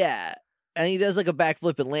down. Yeah. And he does like a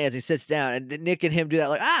backflip and lands. He sits down, and Nick and him do that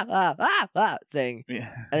like thing. Yeah.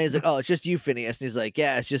 And he's like, "Oh, it's just you, Phineas." And he's like,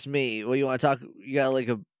 "Yeah, it's just me. Well, you want to talk? You got like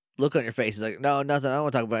a look on your face." He's like, "No, nothing. I don't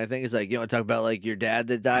want to talk about anything." He's like, "You want to talk about like your dad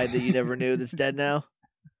that died that you never knew that's dead now?"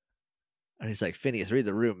 And he's like, "Phineas, read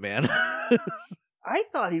the room, man." I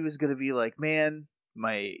thought he was gonna be like, "Man,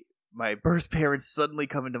 my birth parents suddenly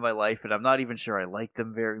come into my life, and I'm not even sure I like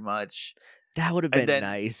them very much." That would have been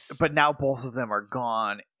nice. But now both of them are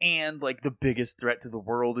gone, and like the biggest threat to the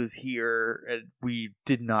world is here, and we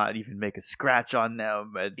did not even make a scratch on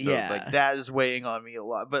them, and so like that is weighing on me a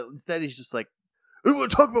lot. But instead, he's just like, "I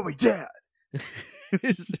want to talk about my dad."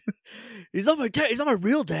 He's not my dad. He's not my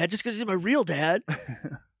real dad just because he's my real dad.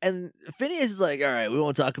 And Phineas is like, "All right, we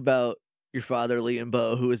won't talk about your father, Liam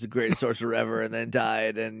Bo, who was the greatest sorcerer ever, and then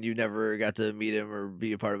died, and you never got to meet him or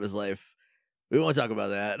be a part of his life. We won't talk about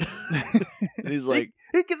that." And he's like,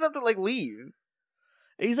 he gets up to like leave.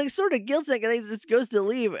 He's like sort of guilt-sick, and he just goes to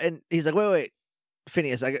leave, and he's like, wait,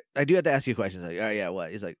 Phineas, I do have to ask you a question. He's like, "Oh yeah,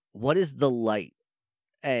 what?" He's like, "What is the light?"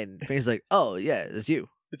 And Phineas is like, "Oh yeah, it's you.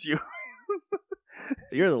 It's you.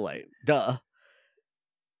 You're the light. Duh."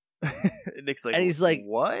 And Nick's like, and he's like,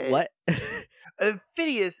 What?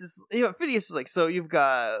 Phineas is like, "So you've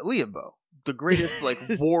got Liam Bo, the greatest like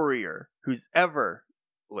warrior who's ever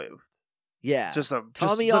lived." Yeah.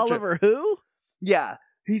 Tommy Oliver, who? Yeah.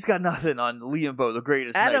 He's got nothing on Liam Bo, the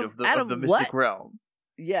greatest knight of the Mystic Realm.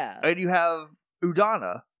 Yeah. And you have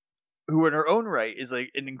Udana, who in her own right is like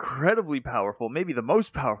an incredibly powerful, maybe the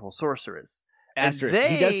most powerful sorceress. Asterisk.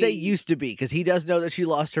 He does say used to be, because he does know that she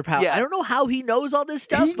lost her power. Yeah. I don't know how he knows all this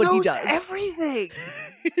stuff, but he does. Everything.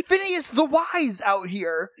 Phineas the Wise out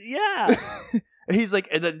here. Yeah. He's like,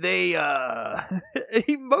 and then they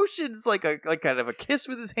he motions like kind of a kiss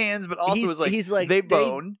with his hands, but also he's like they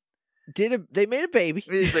bone. They made a baby.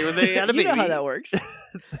 He's like, when they had a baby. You know how that works.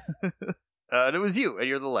 And it was you, and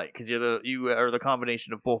you're the light, because you are the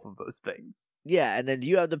combination of both of those things. Yeah, and then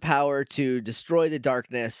you have the power to destroy the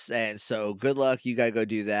darkness, and so good luck. You gotta go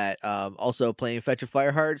do that. Also, playing Fetch a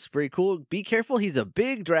Fireheart is pretty cool. Be careful, he's a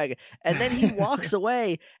big dragon. And then he walks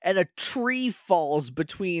away, and a tree falls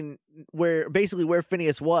between where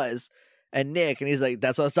Phineas was and Nick, and he's like,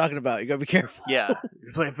 "That's what I was talking about. You gotta be careful." Yeah,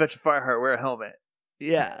 you're playing Fetch a Fireheart. Wear a helmet.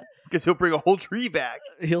 Yeah. Because he'll bring a whole tree back.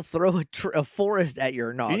 He'll throw a forest at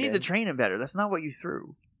your noggin. You need to train him better. That's not what you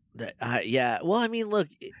threw. Yeah. Well, I mean, look,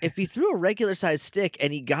 if he threw a regular sized stick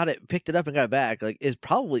and he picked it up and got it back, like, it's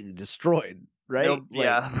probably destroyed, right?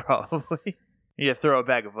 Yeah, probably. You throw a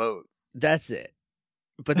bag of oats. That's it.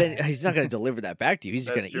 But then he's not going to deliver that back to you. He's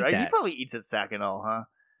just going to eat that. He probably eats it sack and all, huh?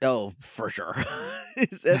 Oh, for sure.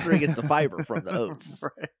 That's where he gets the fiber from the oats,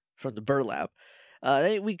 right. From the burlap.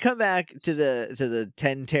 Then we come back to the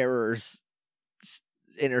 10 Terrors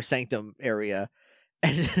inner sanctum area,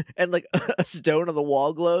 and like a stone on the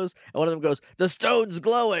wall glows, and one of them goes, "The stone's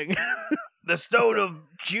glowing." The stone of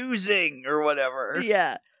choosing or whatever.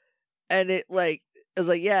 Yeah. And it was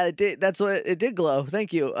like, yeah, it did. That's what it did glow.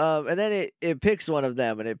 Thank you. And then it picks one of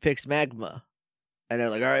them, and it picks Magma. And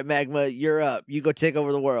they're like, "All right, Magma, you're up. You go take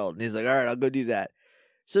over the world." And he's like, "All right, I'll go do that."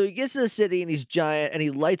 So he gets to the city, and he's giant, and he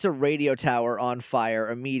lights a radio tower on fire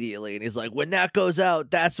immediately. And he's like, "When that goes out,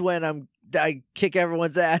 that's when I kick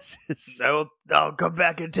everyone's asses." I'll come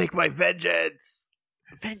back and take my vengeance.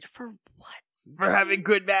 For what? For having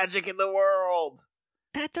good magic in the world.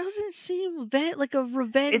 That doesn't seem like a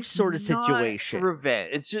revenge sort of situation. Not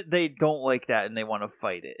revenge. It's just they don't like that, and they want to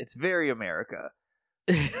fight it. It's very America.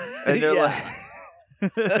 And they're like,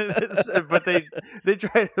 but they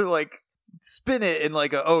try to like spin it in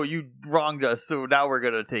like you wronged us, so now we're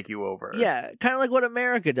gonna take you over. Yeah, kind of like what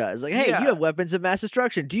America does. Like, hey, you have weapons of mass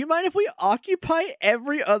destruction. Do you mind if we occupy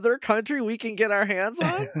every other country we can get our hands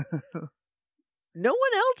on? No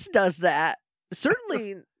one else does that.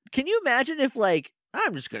 Certainly, can you imagine if, like,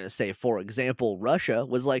 I'm just gonna say, for example, Russia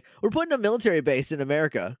was like, "We're putting a military base in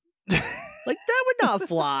America." Like, that would not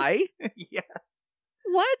fly. Yeah.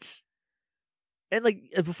 What? And like,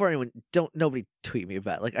 before nobody tweet me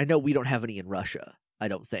about it. Like, I know we don't have any in Russia. I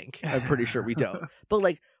don't think. I'm pretty sure we don't. But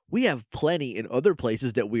like, we have plenty in other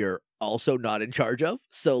places that we are also not in charge of.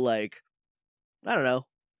 So like, I don't know.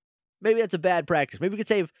 Maybe that's a bad practice. Maybe we could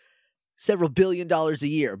save several $1 billion a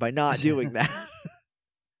year by not doing that.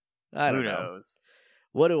 I don't know. Who knows?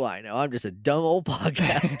 What do I know? I'm just a dumb old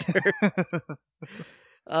podcaster.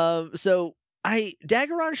 So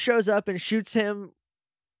Daggeron shows up and shoots him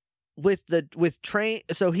with train.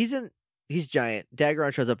 So he's giant.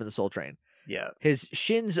 Daggeron shows up in the Soul Train. Yeah. His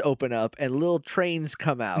shins open up and little trains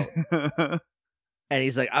come out. And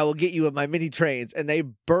he's like, "I will get you with my mini trains," and they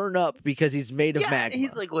burn up because he's made of magma.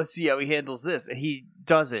 He's like, "Let's see how he handles this." He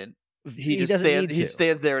doesn't. He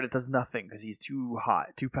stands there and it does nothing because he's too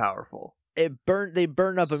hot, too powerful. They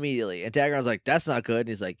burn up immediately, and Daggeron's like, "That's not good." And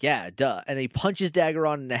he's like, "Yeah, duh." And he punches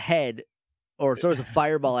Daggeron in the head, or throws a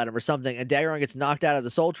fireball at him or something, and Daggeron gets knocked out of the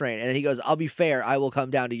Soul Train, and then he goes, "I'll be fair, I will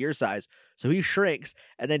come down to your size." So he shrinks,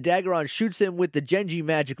 and then Daggeron shoots him with the Genji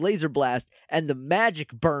magic laser blast, and the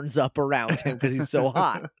magic burns up around him because he's so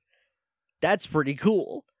hot. That's pretty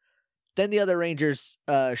cool. Then the other Rangers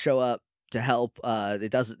show up to help.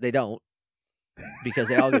 They don't, because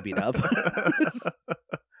they all get beat up.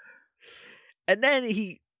 And then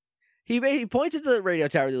he points at the radio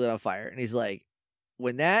tower they lit on fire, and he's like,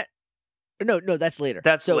 "When that." No, that's later.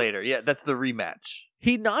 That's later. Yeah, that's the rematch.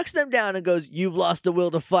 He knocks them down and goes, "You've lost the will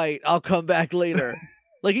to fight. I'll come back later."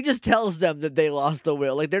 Like, he just tells them that they lost the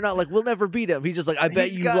will. Like, they're not like, "We'll never beat him." He's just like, "I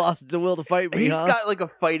bet you've lost the will to fight me." He's huh? got like a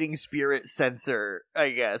fighting spirit sensor, I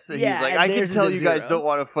guess. And he's like, "I can tell you guys don't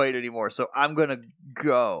want to fight anymore, so I'm gonna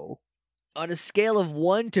go." On a scale of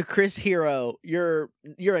 1 to Chris Hero, you're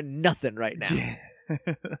a nothing right now.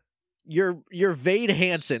 You're Vade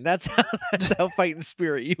Hansen. That's how fighting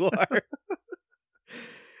spirit you are.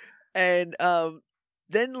 And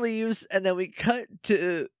then leaves, and then we cut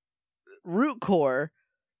to Root Core,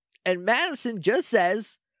 and Madison just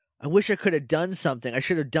says, "I wish I could have done something. I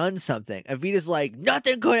should have done something." And Vita's like,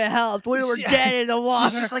 "Nothing could have helped. We were dead in the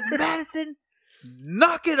water." She's just like, "Madison,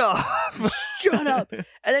 knock it off. Shut up." And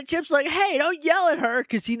then Chip's like, "Hey, don't yell at her,"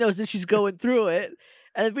 because he knows that she's going through it.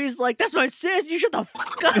 And then Vita's like, "That's my sis. You shut the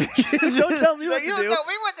fuck up. Don't tell me what to do. You don't tell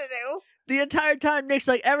me what to do." The entire time, Nick's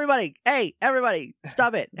like, "Everybody, hey, everybody,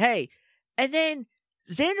 stop it. Hey." And then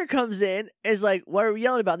Xander comes in, is like, what are we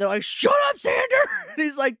yelling about? And they're like, shut up, Xander! And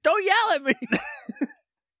he's like, don't yell at me!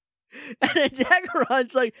 And then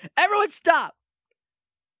Deckeron's like, everyone stop!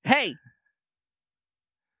 Hey!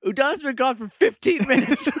 Udana's been gone for 15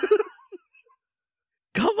 minutes!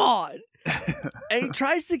 Come on! And he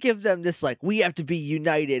tries to give them this, like, we have to be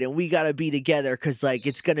united and we gotta be together because, like,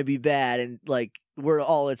 it's gonna be bad and, like, we're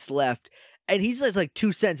all that's left. And he's like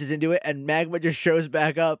 2 sentences into it, and Magma just shows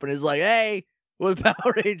back up and is like, hey, we're the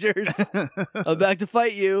Power Rangers. I'm back to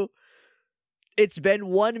fight you. It's been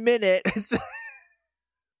 1 minute.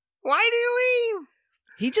 Why do you leave?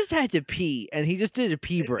 He just had to pee, and he just did a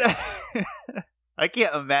pee break. I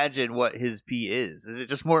can't imagine what his pee is. Is it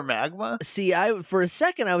just more magma? See, for a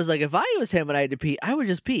second, I was like, if I was him and I had to pee, I would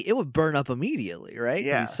just pee. It would burn up immediately, right?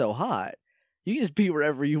 Yeah. He's so hot. You can just pee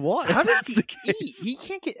wherever you want. How does he eat? He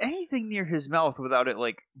can't get anything near his mouth without it,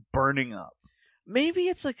 like, burning up. Maybe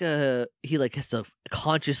it's like he like has to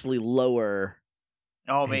consciously lower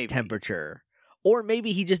his temperature. Or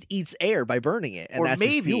maybe he just eats air by burning it, and or that's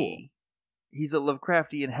maybe his fuel. He's a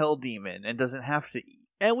Lovecraftian hell demon and doesn't have to eat.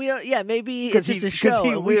 And we don't. Yeah, maybe it's just a show,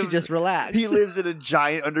 and we should just relax. He lives in a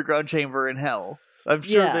giant underground chamber in hell. I'm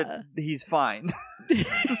sure that he's fine.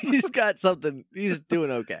 He's got something. He's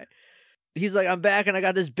doing okay. He's like, I'm back, and I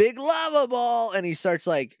got this big lava ball, and he starts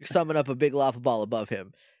like summing up a big lava ball above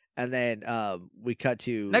him, and then we cut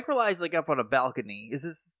to Necroli's like up on a balcony. Is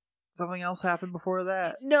this something else happened before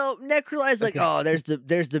that? No, Necroli's like, oh, there's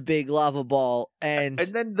the big lava ball, and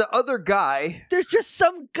then the other guy, there's just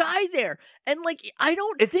some guy there, and like I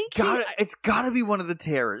don't think it's gotta be one of the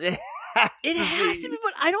terrors. It has to be,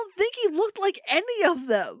 but I don't think he looked like any of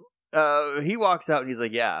them. He walks out and he's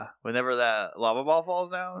like, yeah, whenever that lava ball falls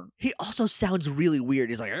down. He also sounds really weird.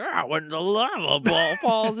 He's like, when the lava ball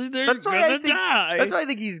falls, there's gonna die. That's why I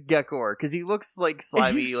think he's Gekor, because he looks like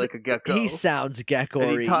slimy, like a gecko. He sounds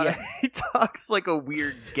Gekor. He talks like a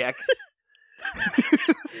weird Gex.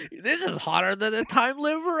 This is hotter than the time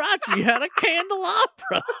Liberace had a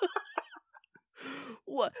candelabra.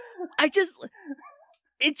 What?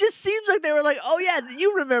 It just seems like they were like, oh yeah,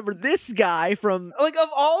 you remember this guy from like of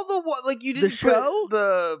all you didn't the show, put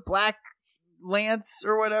the Black Lance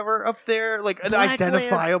or whatever up there, like an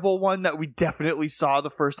identifiable one that we definitely saw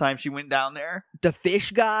the first time she went down there. The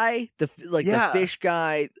fish guy, the fish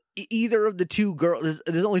guy. Either of the two girls.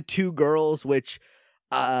 There's only 2 girls, which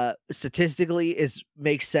statistically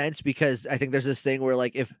makes sense because I think there's this thing where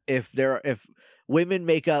like if women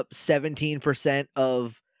make up 17%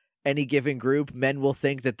 of any given group, men will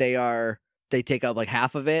think that they take up like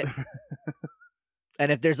half of it.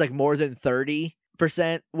 And if there's like more than 30%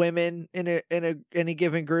 women in any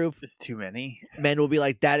given group, it's too many. Men will be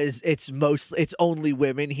like, it's only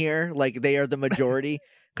women here, like they are the majority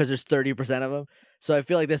because there's 30% of them. So I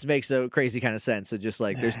feel like this makes a crazy kind of sense. So just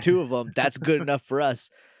like there's 2 of them, that's good enough for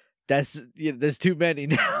us. There's too many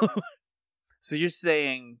now. So you're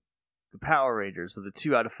saying the Power Rangers with a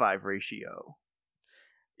 2 out of 5 ratio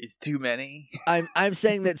is too many? I'm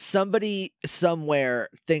saying that somebody somewhere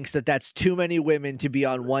thinks that that's too many women to be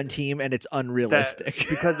on one team, and it's unrealistic.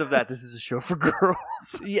 Because of that, this is a show for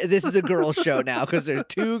girls. Yeah, this is a girls' show now because there's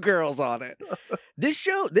 2 girls on it.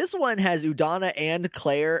 This one has Udana and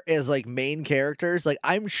Claire as like main characters. Like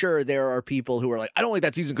I'm sure there are people who are like, I don't like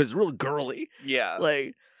that season because it's really girly. Yeah,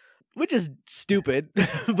 like which is stupid.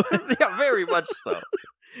 But yeah, very much so.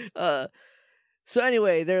 So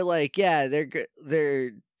anyway, they're like, yeah,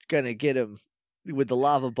 they're gonna get him with the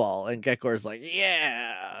lava ball, and Gekor's like,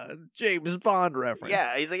 yeah, James Bond reference.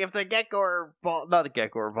 Yeah, he's like, if the Gekor ball, not the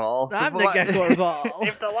Gekor ball, I'm the Gekor ball.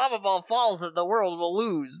 If the lava ball falls, then the world will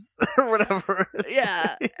lose, or whatever.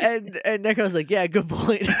 Yeah, and Neko's like, yeah, good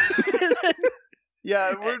point.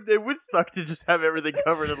 Yeah, it would suck to just have everything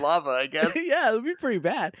covered in lava, I guess. Yeah, it would be pretty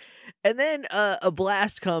bad. And then a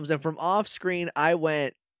blast comes, and from off screen, I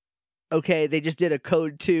went, okay, they just did a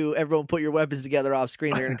code 2. Everyone put your weapons together off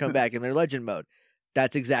screen. They're going to come back in their legend mode.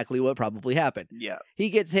 That's exactly what probably happened. Yeah. He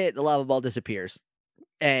gets hit. The lava ball disappears.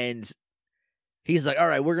 And he's like, all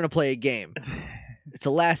right, we're going to play a game. It's a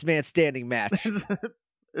last man standing match.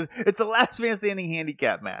 It's a last man standing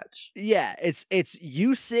handicap match. Yeah. It's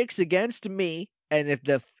you 6 against me. And if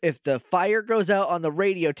the fire goes out on the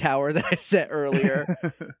radio tower that I set earlier,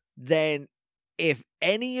 then if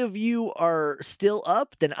any of you are still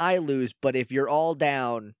up, then I lose. But if you're all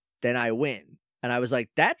down, then I win. And I was like,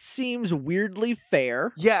 that seems weirdly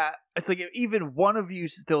fair. Yeah. It's like, if even one of you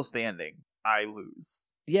still standing, I lose.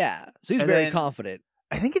 Yeah. So he's very confident.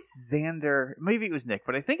 I think it's Xander. Maybe it was Nick,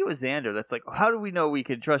 but I think it was Xander. That's like, how do we know we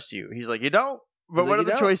can trust you? He's like, you don't? But what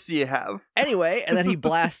other choice do you have? Anyway, and then he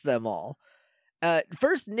blasts them all.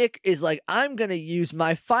 First, Nick is like, I'm going to use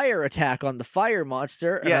my fire attack on the fire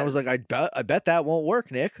monster. And I was like, I bet that won't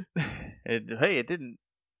work, Nick. It didn't.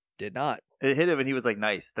 Did not. It hit him, and he was like,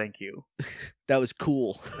 nice, thank you. That was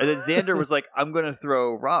cool. And then Xander was like, I'm going to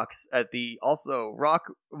throw rocks at the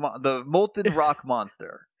molten rock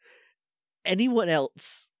monster. Anyone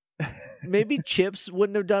else, maybe Chips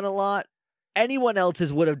wouldn't have done a lot. Anyone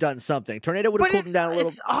else's would have done something. Tornado would have cooled him down a little.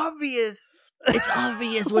 It's obvious. It's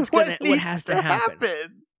obvious what has to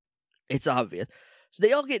happen. It's obvious. So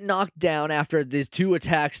they all get knocked down after these two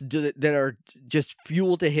attacks that are just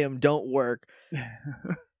fuel to him don't work.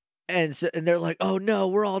 And they're like, oh no,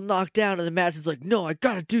 we're all knocked down. And then Madison's like, no, I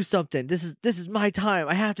gotta do something. This is my time.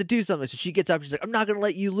 I have to do something. So she gets up. She's like, I'm not gonna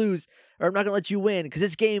let you lose, or I'm not gonna let you win, because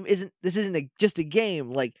this isn't just a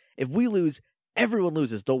game. Like, if we lose, everyone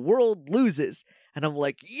loses. The world loses. And I'm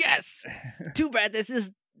like, yes. Too bad this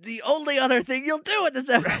is the only other thing you'll do in this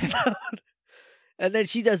episode. And then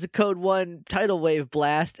she does the Code 1 tidal wave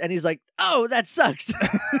blast, and he's like, oh, that sucks.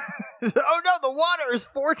 Oh no, the water is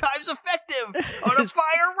 4 times effective on a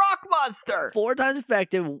fire rock monster. 4 times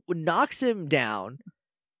effective, knocks him down,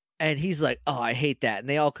 and he's like, oh, I hate that. And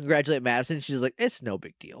they all congratulate Madison. She's like, it's no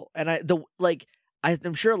big deal. And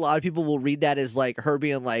I'm sure a lot of people will read that as like her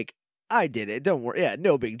being like, I did it, don't worry, yeah,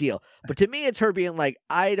 no big deal. But to me, it's her being like,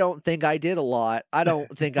 I don't think I did a lot. I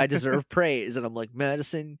don't think I deserve praise. And I'm like,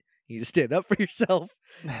 Madison, you need to stand up for yourself.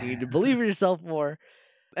 You need to believe in yourself more.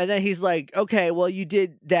 And then he's like, okay, well, you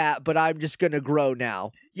did that, but I'm just going to grow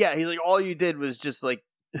now. Yeah, he's like, all you did was just like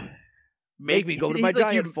make me go to my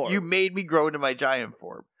giant form. You made me grow into my giant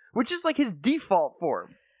form, which is like his default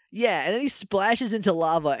form. Yeah, and then he splashes into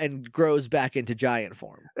lava and grows back into giant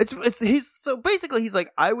form. So basically he's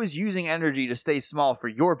like, I was using energy to stay small for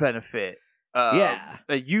your benefit. Yeah.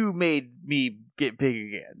 You made me get big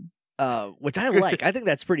again. Which I like. I think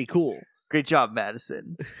that's pretty cool. Great job,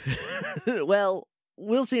 Madison. Well,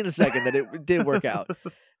 we'll see in a second that it did work out.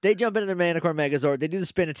 They jump into their Manticore Megazord. They do the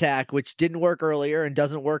spin attack, which didn't work earlier and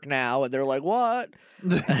doesn't work now. And they're like, what?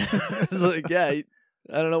 It's like, yeah, I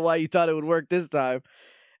don't know why you thought it would work this time.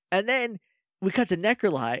 And then we cut to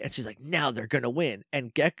Necroli, and she's like, now they're going to win.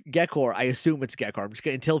 And Gekor, I assume it's Gekor. I'm just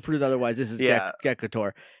getting until proved otherwise, this is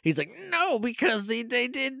Gekator. He's like, no, because they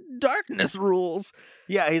did darkness rules.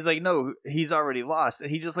 Yeah, he's like, no, he's already lost.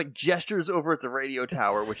 And he just like gestures over at the radio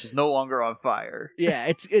tower, which is no longer on fire. Yeah,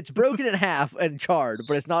 it's broken in half and charred,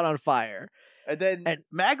 but it's not on fire. And then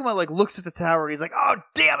Magma like looks at the tower, and he's like, oh,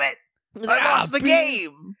 damn it. I lost the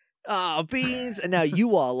game. Oh, beans. And now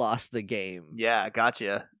you all lost the game. Yeah,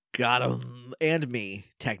 gotcha. Got him. And me,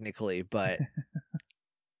 technically. But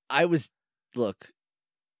I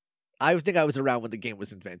think I was around when the game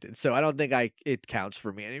was invented, so I don't think it counts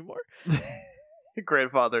for me anymore.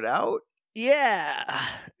 Grandfathered out? Yeah.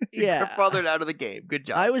 Grandfathered out of the game. Good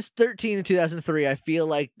job. I was 13 in 2003. I feel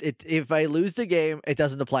like if I lose the game, it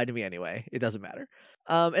doesn't apply to me anyway. It doesn't matter.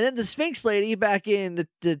 And then the Sphinx lady back in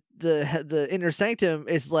the Inner Sanctum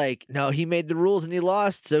is like, no, he made the rules and he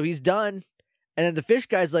lost, so he's done. And then the fish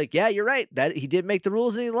guy's like, yeah, you're right. That he did make the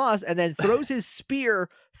rules and he lost. And then throws his spear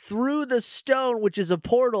through the stone, which is a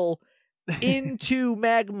portal, into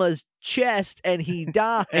Magma's chest, and he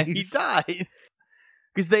dies.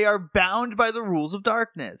 Because they are bound by the rules of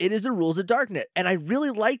darkness. It is the rules of darkness. And I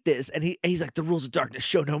really like this. And he's like, the rules of darkness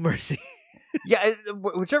show no mercy. Yeah,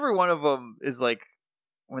 whichever one of them is like,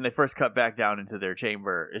 when they first cut back down into their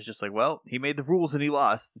chamber, it's just like, well, he made the rules and he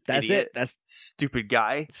lost. That's idiot. it. That's stupid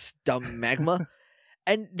guy. Dumb Magma.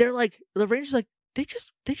 And they're like, the Ranger's like, they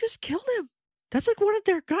just killed him. That's like one of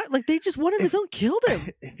their guys. Like, they just, one of his own killed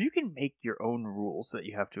him. If you can make your own rules that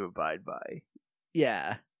you have to abide by.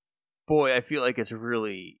 Yeah. Boy, I feel like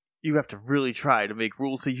you have to really try to make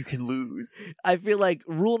rules so you can lose. I feel like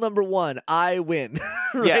rule number 1, I win.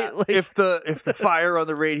 Right? Yeah. Like, if the fire on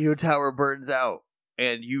the radio tower burns out,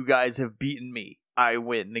 and you guys have beaten me, I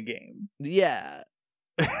win the game. Yeah.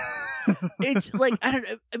 It's like, I don't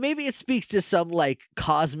know, maybe it speaks to some like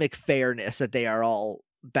cosmic fairness that they are all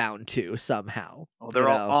bound to somehow. Oh, they're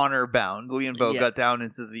all honor bound. Lian Bo got down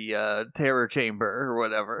into the terror chamber or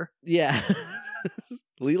whatever. Yeah.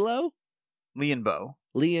 Lilo? Lian Bo.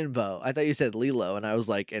 I thought you said Lilo, and I was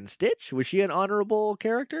like, and Stitch? Was she an honorable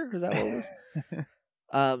character? Is that what it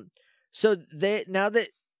was? So now that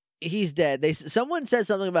he's dead, someone said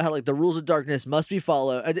something about how like the rules of darkness must be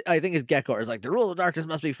followed. I think it's Gekor is like, the rules of darkness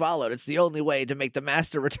must be followed. It's the only way to make the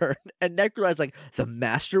master return. And Necroli's like, the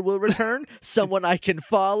master will return? Someone I can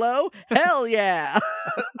follow? Hell yeah.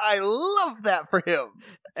 I love that for him.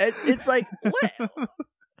 And it's like, what?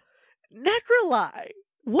 Necroli,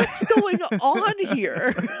 what's going on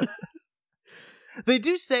here? They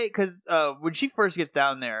do say, because when she first gets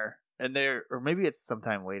down there, and they're, or maybe it's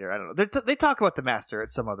sometime later, I don't know. They talk about the Master at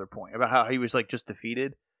some other point, about how he was like just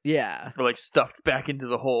defeated. Yeah. Or like stuffed back into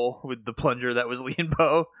the hole with the plunger that was Lian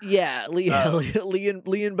Bo. Yeah,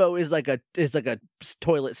 Lian Bo is like a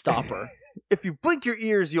toilet stopper. If you blink your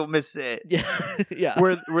ears, you'll miss it. Yeah. Yeah.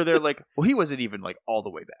 Where they're like, well, he wasn't even like all the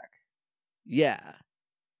way back. Yeah.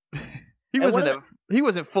 He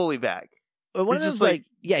wasn't fully back. One of them's like,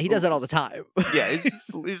 yeah, he does that all the time. Yeah, he's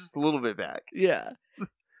just a little bit back. Yeah.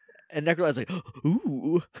 And Necroline's like,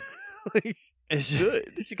 ooh. Like, it's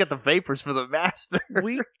good. She got the vapors for the Master.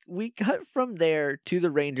 We cut from there to the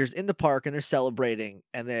Rangers in the park, and they're celebrating,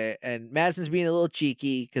 and Madison's being a little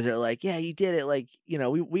cheeky because they're like, yeah, you did it. Like, you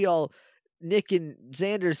know, we all, Nick and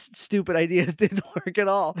Xander's stupid ideas didn't work at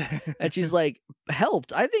all. And she's like,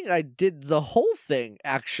 helped. I think I did the whole thing,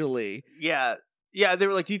 actually. Yeah. Yeah, they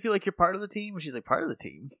were like, do you feel like you're part of the team? And she's like, part of the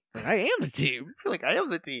team? Like, I am the team. I feel like I am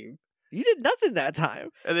the team. You did nothing that time.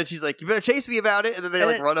 And then she's like, you better chase me about it. And then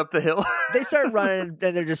they run up the hill. They start running,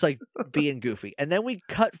 and they're just like being goofy. And then we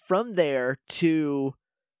cut from there to,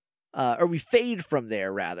 or we fade from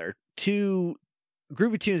there, rather, to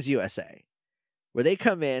Groovy Tunes USA, where they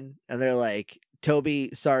come in and they're like, Toby,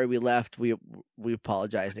 sorry we left. We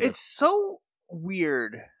apologize. It's so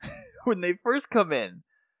weird when they first come in.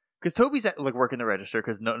 Because Toby's like working the register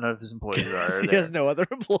because none of his employees are he there. Has no other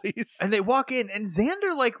employees. And they walk in, and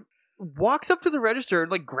Xander like walks up to the register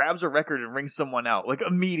and like grabs a record and rings someone out like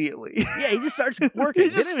immediately. Yeah, he just starts working. He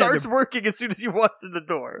just starts working as soon as he walks in the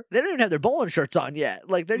door. They don't even have their bowling shirts on yet.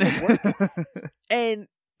 Like, they're just working. And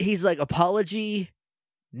he's like, apology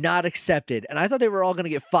not accepted. And I thought they were all going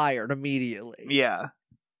to get fired immediately. Yeah.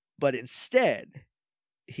 But instead,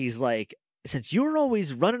 he's like, since you were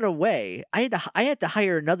always running away, I had to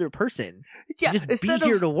hire another person. Yeah, to just be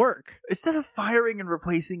here to work. Instead of firing and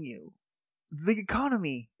replacing you, the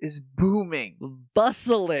economy is booming,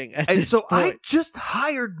 bustling. And so point. I just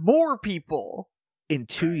hired more people. In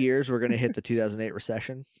 2 years, we're going to hit the 2008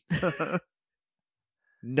 recession.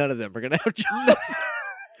 None of them are going to have jobs.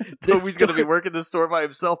 Toby's going to be working the store by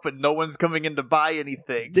himself, but no one's coming in to buy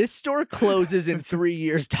anything. This store closes in 3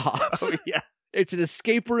 years tops. Oh, yeah. It's an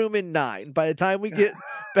escape room in 9. By the time we get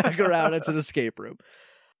back around, it's an escape room.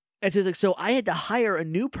 And so he's like, so I had to hire a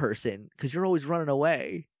new person because you're always running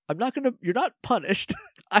away. You're not punished.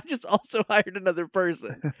 I just also hired another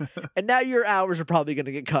person. And now your hours are probably going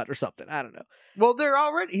to get cut or something. I don't know. Well,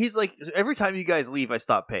 he's like, every time you guys leave, I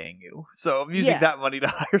stop paying you. So I'm using that money to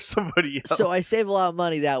hire somebody else. So I save a lot of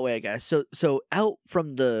money that way, I guess. So out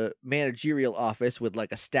from the managerial office with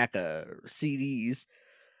like a stack of CDs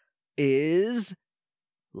is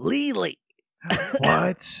Lily.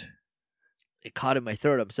 What? It caught in my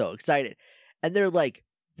throat. I'm so excited. And they're like,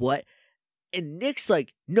 what? And Nick's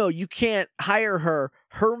like, no, you can't hire her.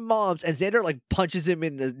 Her mom's, and Xander like punches him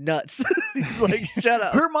in the nuts. He's like, shut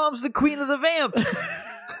up. Her mom's the queen of the vamps.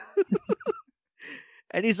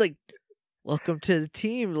 And he's like, welcome to the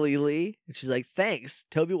team, Lily. And she's like, thanks.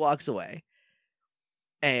 Toby walks away.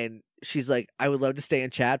 And she's like, I would love to stay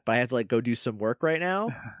and chat, but I have to like go do some work right now.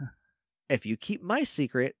 If you keep my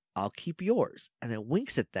secret, I'll keep yours. And then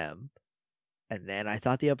winks at them. And then I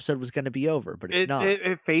thought the episode was going to be over, but it's not.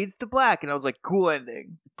 It fades to black, and I was like, cool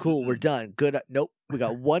ending. Cool, we're done. Good. Nope, we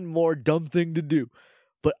got one more dumb thing to do.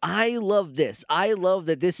 But I love this. I love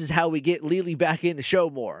that this is how we get Lily back in the show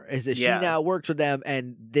more, is that she now works with them,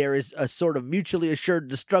 and there is a sort of mutually assured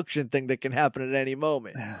destruction thing that can happen at any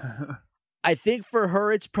moment. I think for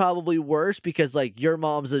her, it's probably worse because, like, your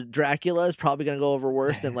mom's a Dracula is probably going to go over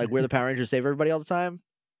worse than, like, we're the Power Rangers save everybody all the time,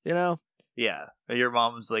 you know? Yeah, your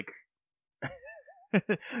mom's, like...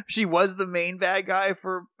 she was the main bad guy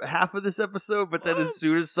for half of this episode, but then as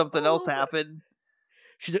soon as something else happened,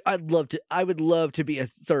 she's like, I would love to be a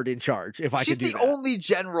third in charge if I could do that. She's the only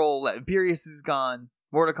general. Imperius is gone.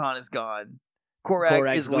 Mordecai is gone.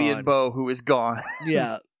 Korak is Lian Bo, who is gone.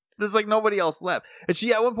 Yeah. There's like nobody else left. And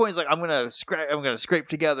she at one point is like, I'm gonna scrape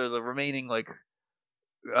together the remaining like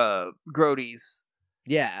Grodies.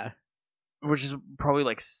 Yeah. Which is probably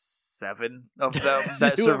like 7 of them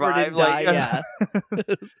that survived. Like, yeah.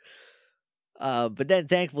 But then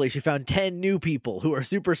thankfully she found 10 new people who are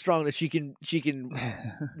super strong that she can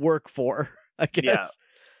work for, I guess.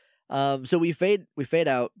 Yeah. So we fade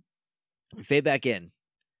out, we fade back in,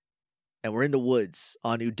 and we're in the woods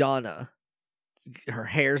on Udana. Her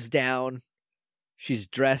hair's down. She's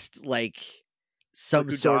dressed like some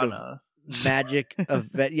sort of magic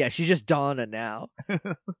she's just Donna now.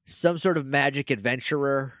 Some sort of magic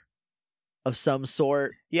adventurer. of some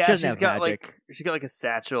sort. Yeah, she's got like a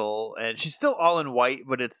satchel, and she's still all in white,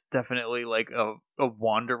 but it's definitely like a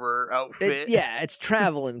wanderer outfit. It's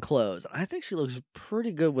traveling clothes. I think she looks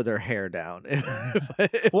pretty good with her hair down. I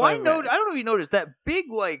don't know if you noticed that big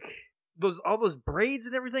like all those braids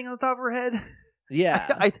and everything on the top of her head. Yeah,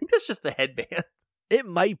 I think that's just a headband. It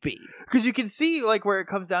might be, because you can see like where it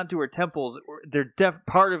comes down to her temples. They're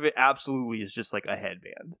part of it. Absolutely, is just like a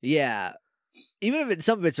headband. Yeah, even if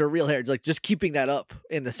some of it's her real hair, it's like just keeping that up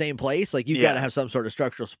in the same place. Like you got to have some sort of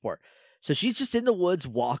structural support. So she's just in the woods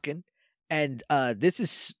walking, and this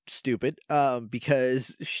is stupid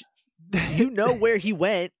because you know where he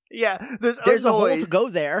went. Yeah, there's a hole to go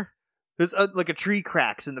there. There's like a tree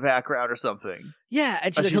cracks in the background or something. Yeah,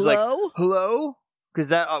 and she's like, hello? Like, hello? Because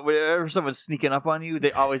whenever someone's sneaking up on you,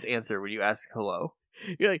 they always answer when you ask hello.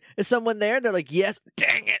 You're like, is someone there? They're like, yes.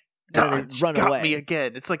 Dang it. And they run away. Me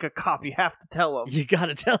again. It's like a cop. You have to tell them. You got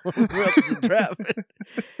to tell them. Or else it's a trap.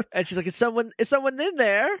 And she's like, is someone in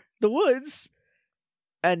there? The woods?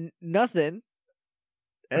 And nothing.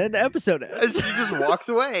 And then the episode ends. She just walks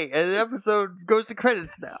away, and the episode goes to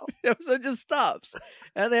credits now. The episode just stops.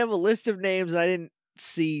 And they have a list of names, and I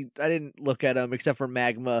didn't look at them except for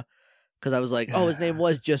Magma, because I was like, oh, his name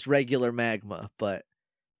was just regular Magma. But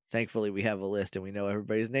thankfully, we have a list, and we know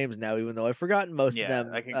everybody's names now, even though I've forgotten most of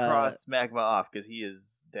them. I can cross Magma off, because he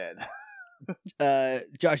is dead.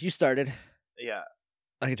 Josh, you started. Yeah.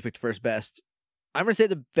 I get to pick the first best. I'm going to say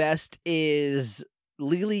the best is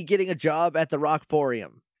Lily getting a job at the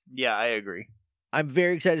Rockporium. Yeah, I agree. I'm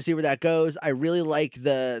very excited to see where that goes. I really like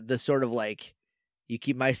the sort of like, you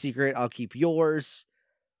keep my secret, I'll keep yours.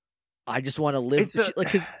 I just want to live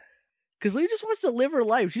because Lily just wants to live her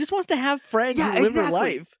life. She just wants to have friends and live her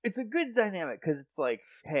life. It's a good dynamic because it's like,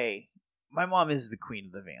 hey, my mom is the queen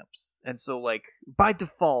of the vamps, and so like by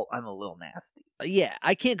default, I'm a little nasty. Yeah,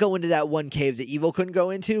 I can't go into that one cave that Evil couldn't go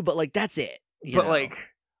into, but like that's it. But like,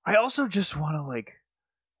 I also just want to like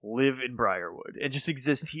live in Briarwood and just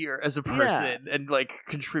exist here as a person and like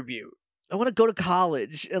contribute. I want to go to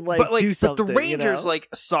college and like do something. But the Rangers like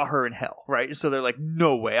saw her in hell, right? So they're like,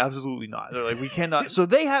 no way, absolutely not. They're like, we cannot. So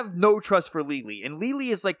they have no trust for Lily, and Lily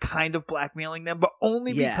is like kind of blackmailing them, but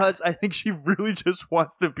only because I think she really just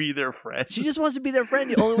wants to be their friend. She just wants to be their friend.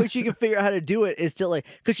 The only way she can figure out how to do it is to like,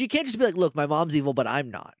 because she can't just be like, look, my mom's evil, but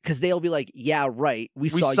I'm not, because they'll be like, yeah, right. We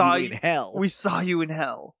saw you in hell. We saw you in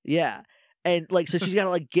hell. Yeah, and like, so she's got to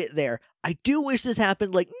like get there. I do wish this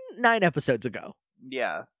happened like 9 episodes ago.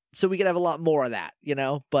 Yeah. So we could have a lot more of that, you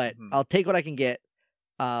know, but I'll take what I can get.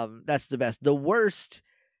 That's the best. The worst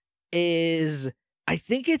is, I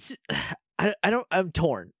think it's, I'm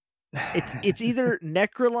torn. It's either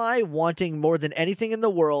Necroli wanting more than anything in the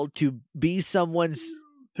world to be someone's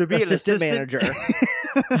assistant manager,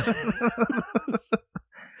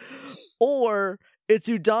 or it's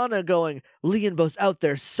Udana going, Leonbo's out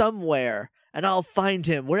there somewhere and I'll find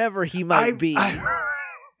him wherever he might be.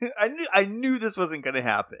 I knew this wasn't going to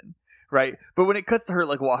happen, right? But when it cuts to her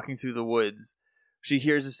like walking through the woods, she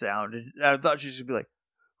hears a sound, and I thought she should be like,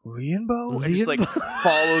 Leonbo? And just like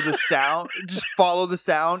follow the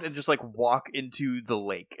sound, and just like walk into the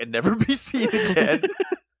lake and never be seen again.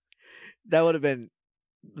 That would have been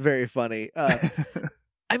very funny.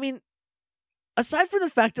 I mean, aside from the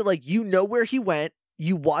fact that like you know where he went,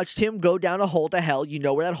 you watched him go down a hole to hell. You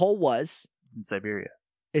know where that hole was in Siberia.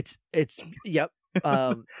 It's yep.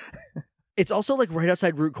 It's also like right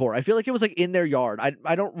outside Root Core. I feel like it was like in their yard.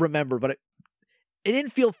 I don't remember, but it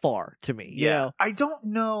didn't feel far to me. You know? I don't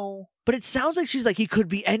know. But it sounds like she's like, he could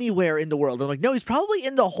be anywhere in the world. I'm like, no, he's probably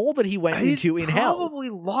in the hole that he went into in hell. He's probably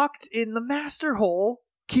locked in the master hole,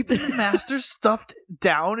 keeping the master stuffed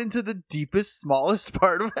down into the deepest, smallest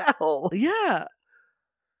part of hell. Yeah.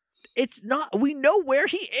 It's not, we know where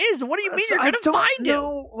he is. What do you mean you're going to find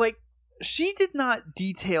him? Like, she did not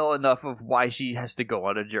detail enough of why she has to go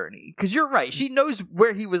on a journey. Because you're right. She knows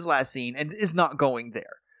where he was last seen and is not going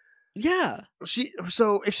there. Yeah.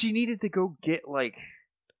 So if she needed to go get like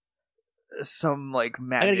some like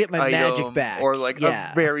magic, I gotta get my magic back, or like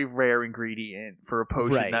a very rare ingredient for a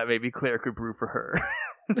potion that maybe Claire could brew for her.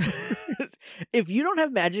 If you don't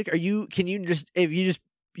have magic, you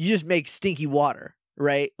just make stinky water,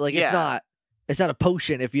 right? Like it's not a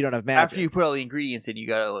potion if you don't have magic. After you put all the ingredients in, you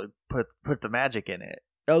gotta like, put the magic in it.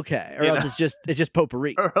 Okay, or else it's just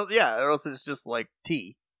potpourri. Or else it's just like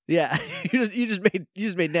tea. Yeah, you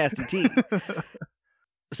just made nasty tea.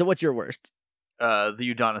 So what's your worst? The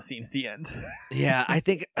Udana scene at the end. Yeah, I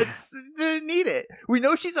think didn't need it. We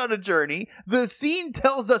know she's on a journey. The scene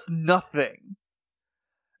tells us nothing.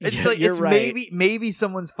 It's right. maybe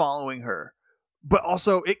someone's following her, but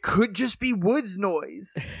also it could just be Wood's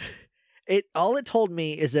noise. All it told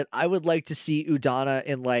me is that I would like to see Udana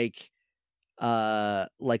in like a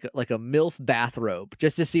MILF bathrobe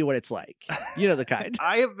just to see what it's like. You know the kind.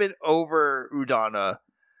 I have been over Udana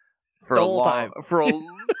for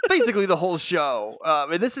basically the whole show.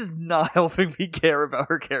 And this is not helping me care about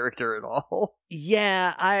her character at all.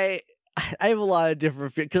 Yeah, I have a lot of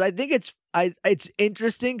different because I think it's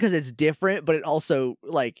interesting because it's different, but it also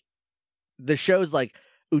like the show's like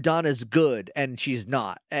Udana's good and she's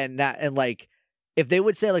not, and like if they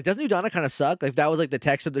would say like doesn't Udana kind of suck? Like, if that was like the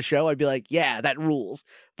text of the show, I'd be like, yeah, that rules.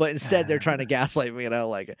 But instead, they're trying to gaslight me, and I don't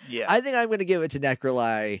like it. Yeah, I think I'm going to give it to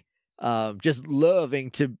Necrolai. Just loving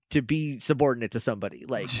to be subordinate to somebody,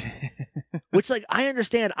 like, which like I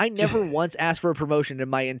understand. I never once asked for a promotion in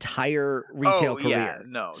my entire retail career. Yeah,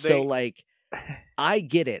 no, so like, I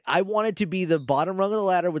get it. I wanted to be the bottom rung of the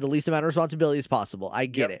ladder with the least amount of responsibility as possible. I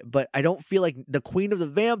get it, but I don't feel like the Queen of the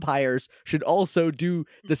Vampires should also do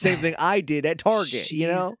the same thing I did at Target. She's you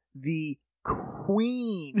know, the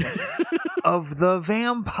Queen of the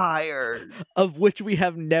Vampires, of which we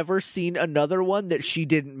have never seen another one that she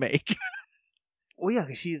didn't make. Well, yeah,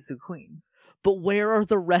 because she's the queen. But where are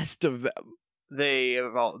the rest of them? They're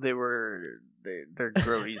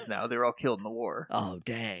grodies now. They were all killed in the war. Oh,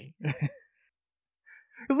 dang.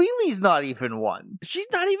 Lily's not even one. She's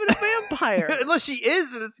not even a vampire. Unless she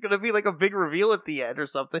is, and it's going to be like a big reveal at the end or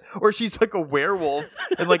something. Or she's like a werewolf,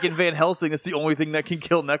 and like in Van Helsing, it's the only thing that can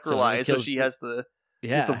kill Necrolai, so she has to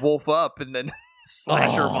wolf up and then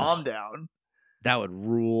slash her mom down. That would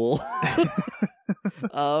rule.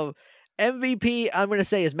 MVP, I'm going to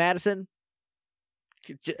say, is Madison.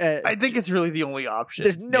 I think it's really the only option.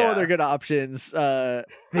 There's no other good options.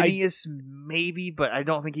 Phineas, maybe, but I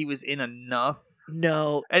don't think he was in enough.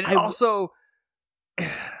 No. And also,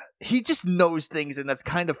 he just knows things, and that's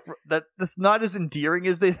kind of that's not as endearing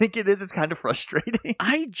as they think it is. It's kind of frustrating.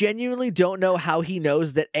 I genuinely don't know how he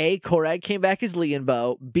knows that A, Korag came back as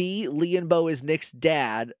Lianbo, B, Lianbo is Nick's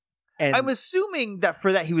dad. And I'm assuming that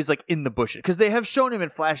for that he was like in the bushes, because they have shown him in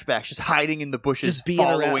flashbacks just hiding in the bushes, just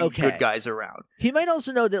following good guys around. He might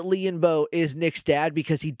also know that Lianbo is Nick's dad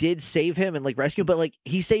because he did save him and like rescue him, but like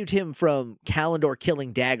he saved him from Kalendor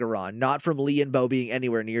killing Daggeron, not from Lianbo being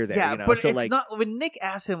anywhere near there. Yeah, you know? But so, it's like, not when Nick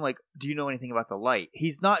asks him like, "Do you know anything about the light?"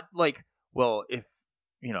 He's not like, "Well, if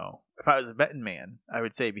I was a betting man, I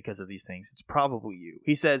would say because of these things, it's probably you."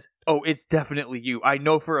 He says, "Oh, it's definitely you. I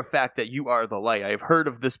know for a fact that you are the light. I have heard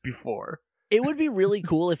of this before." It would be really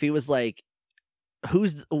cool if he was like,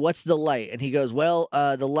 what's the light? And he goes, well,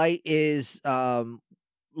 the light is Lianbo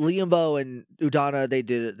and Udana, they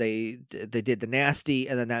did the nasty,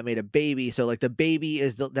 and then that made a baby. So like the baby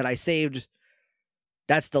is that I saved,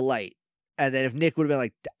 that's the light. And then if Nick would have been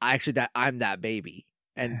like, actually I'm that baby.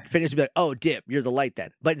 And Phineas would be like, oh, Dip, you're the light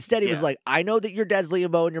then. But instead he was like, I know that your dad's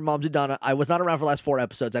Lianbo and your mom's Udana. I was not around for the last 4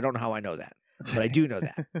 episodes. I don't know how I know that. But I do know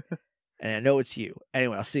that. And I know it's you.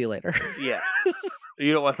 Anyway, I'll see you later. Yeah.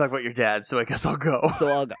 You don't want to talk about your dad, so I guess I'll go. So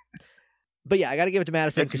I'll go. But yeah, I got to give it to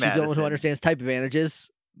Madison because she's the one who understands type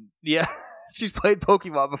advantages. Yeah. She's played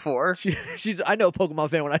Pokemon before. I know a Pokemon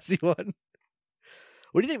fan when I see one.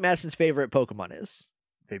 What do you think Madison's favorite Pokemon is?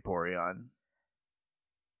 Vaporeon.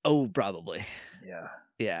 Oh, probably. Yeah.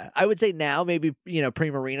 Yeah. I would say now maybe,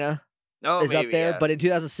 Primarina is maybe, up there. yeah. But in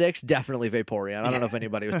 2006, definitely Vaporeon. I don't know if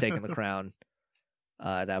anybody was taking the crown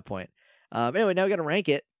at that point. Anyway, now we got to rank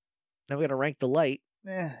it. Now we got to rank the light.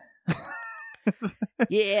 Yeah.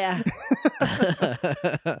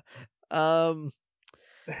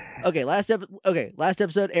 Okay, last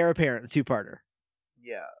episode, Heir Apparent, the 2-parter.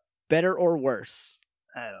 Yeah. Better or worse?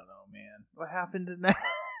 I don't know, man. What happened in that?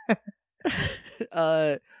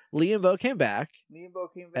 Lianbo came back.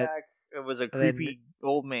 It was a creepy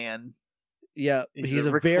old man. Yeah, he's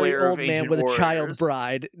a very old man with a child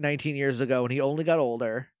bride 19 years ago, and he only got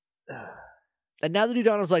older. And now the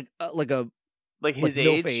Udana's like his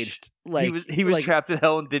age. Aged. Like he was trapped in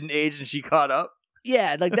hell and didn't age, and she caught up.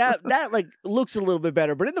 Yeah, like that like looks a little bit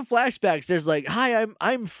better. But in the flashbacks, there's like, "Hi,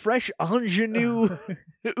 I'm fresh ingenue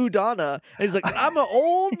Udana," and he's like, "I'm an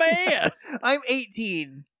old man. I'm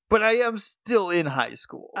 18, but I am still in high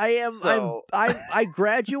school. I am. So... I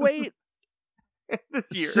graduate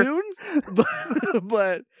this year soon."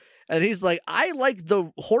 But and he's like, "I like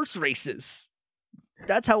the horse races.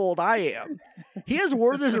 That's how old I am." He has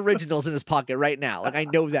Werther's Originals in his pocket right now. Like, I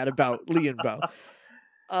know that about Lianbo.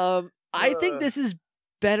 I think this is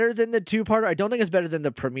better than the 2-parter. I don't think it's better than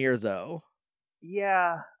the premiere, though.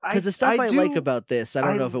 Yeah. Because the stuff I like about this, I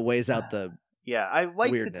don't know if it weighs out the Yeah, I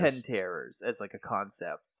like weirdness. the 10 Terrors as like a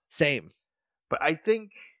concept. Same. But I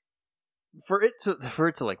think for it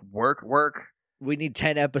to like work, We need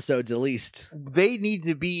 10 episodes at least. They need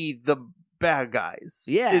to be the bad guys.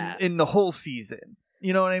 Yeah. In the whole season.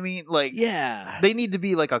 You know what I mean? Like, yeah. They need to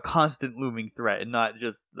be like a constant looming threat and not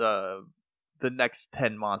just the next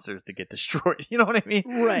 10 monsters to get destroyed. You know what I mean?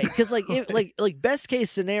 Right. Because like best case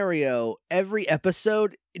scenario, every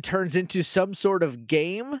episode turns into some sort of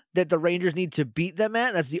game that the Rangers need to beat them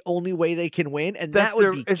at. That's the only way they can win. And that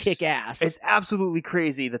would be kick ass. It's absolutely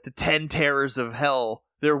crazy that the 10 terrors of hell,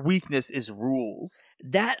 their weakness is rules.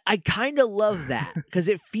 That I kind of love that because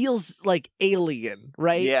it feels like alien,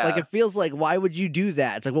 right? Yeah. Like it feels like, why would you do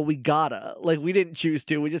that? It's like, well, we gotta. Like, we didn't choose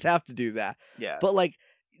to. We just have to do that. Yeah. But like,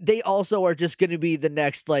 they also are just going to be the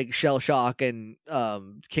next like Shell Shock and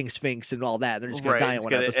King Sphinx and all that. They're just going to die in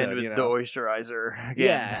one episode. End with the Oysterizer. Again.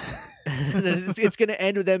 Yeah. It's going to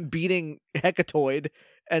end with them beating Hecatoid,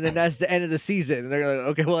 and then that's the end of the season. And they're like,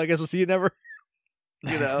 okay, well, I guess we'll see you never.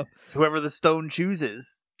 You know, it's whoever the stone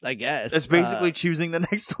chooses. I guess it's basically choosing the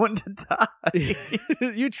next one to die.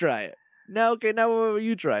 You try it. Now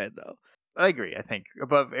you try it though. I agree. I think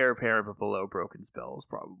above Heir Apparent, but below Broken Spells,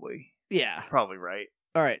 probably. Yeah, probably right.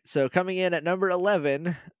 All right, so coming in at number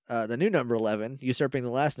 11, the new number 11, usurping the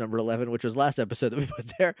last number 11, which was last episode that we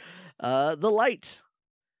put there, The Light.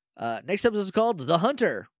 Next episode is called The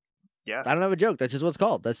Hunter. Yeah. I don't have a joke. That's just what it's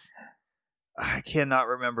called. I cannot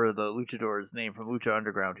remember the luchador's name from Lucha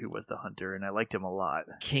Underground who was the hunter, and I liked him a lot.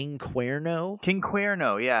 King Cuerno? King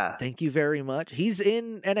Cuerno, yeah. Thank you very much. He's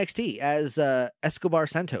in NXT as Escobar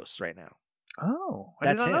Santos right now. Oh, I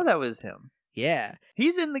did not know that was him. Yeah.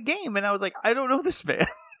 He's in the game, and I was like, I don't know this man.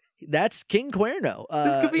 That's King Cuerno.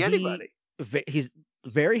 This could be anybody. He's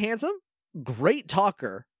very handsome, great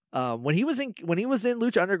talker. When he was in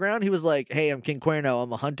Lucha Underground, he was like, "Hey, I'm King Cuerno.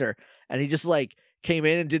 I'm a hunter," and he just like came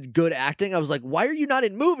in and did good acting. I was like, "Why are you not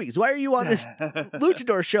in movies? Why are you on this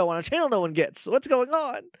luchador show on a channel no one gets? What's going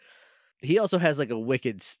on?" He also has like a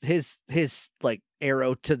wicked his like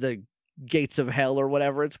arrow to the gates of hell or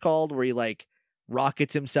whatever it's called, where he like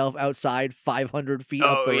rockets himself outside 500 feet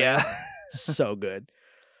up the ramp. So good.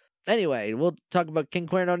 Anyway, we'll talk about King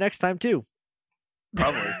Cuerno next time too.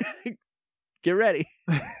 Probably. Get ready.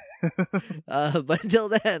 But until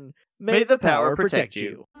then, may the power protect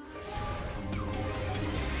you.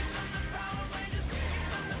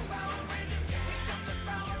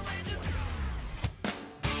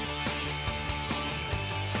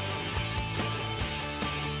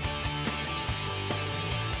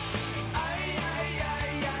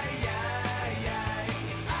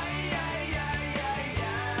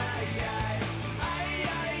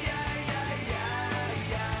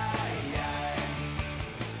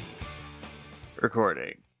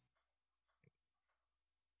 Recording.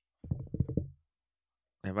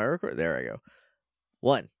 Am I recording? There I go.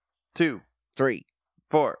 1, 2, 3,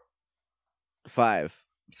 4, 5,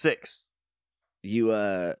 6.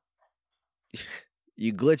 You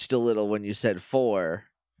you glitched a little when you said 4.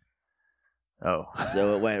 Oh.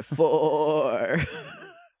 So it went 4.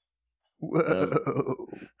 Whoa.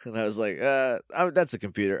 And I was like, that's a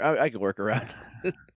computer. I can work around.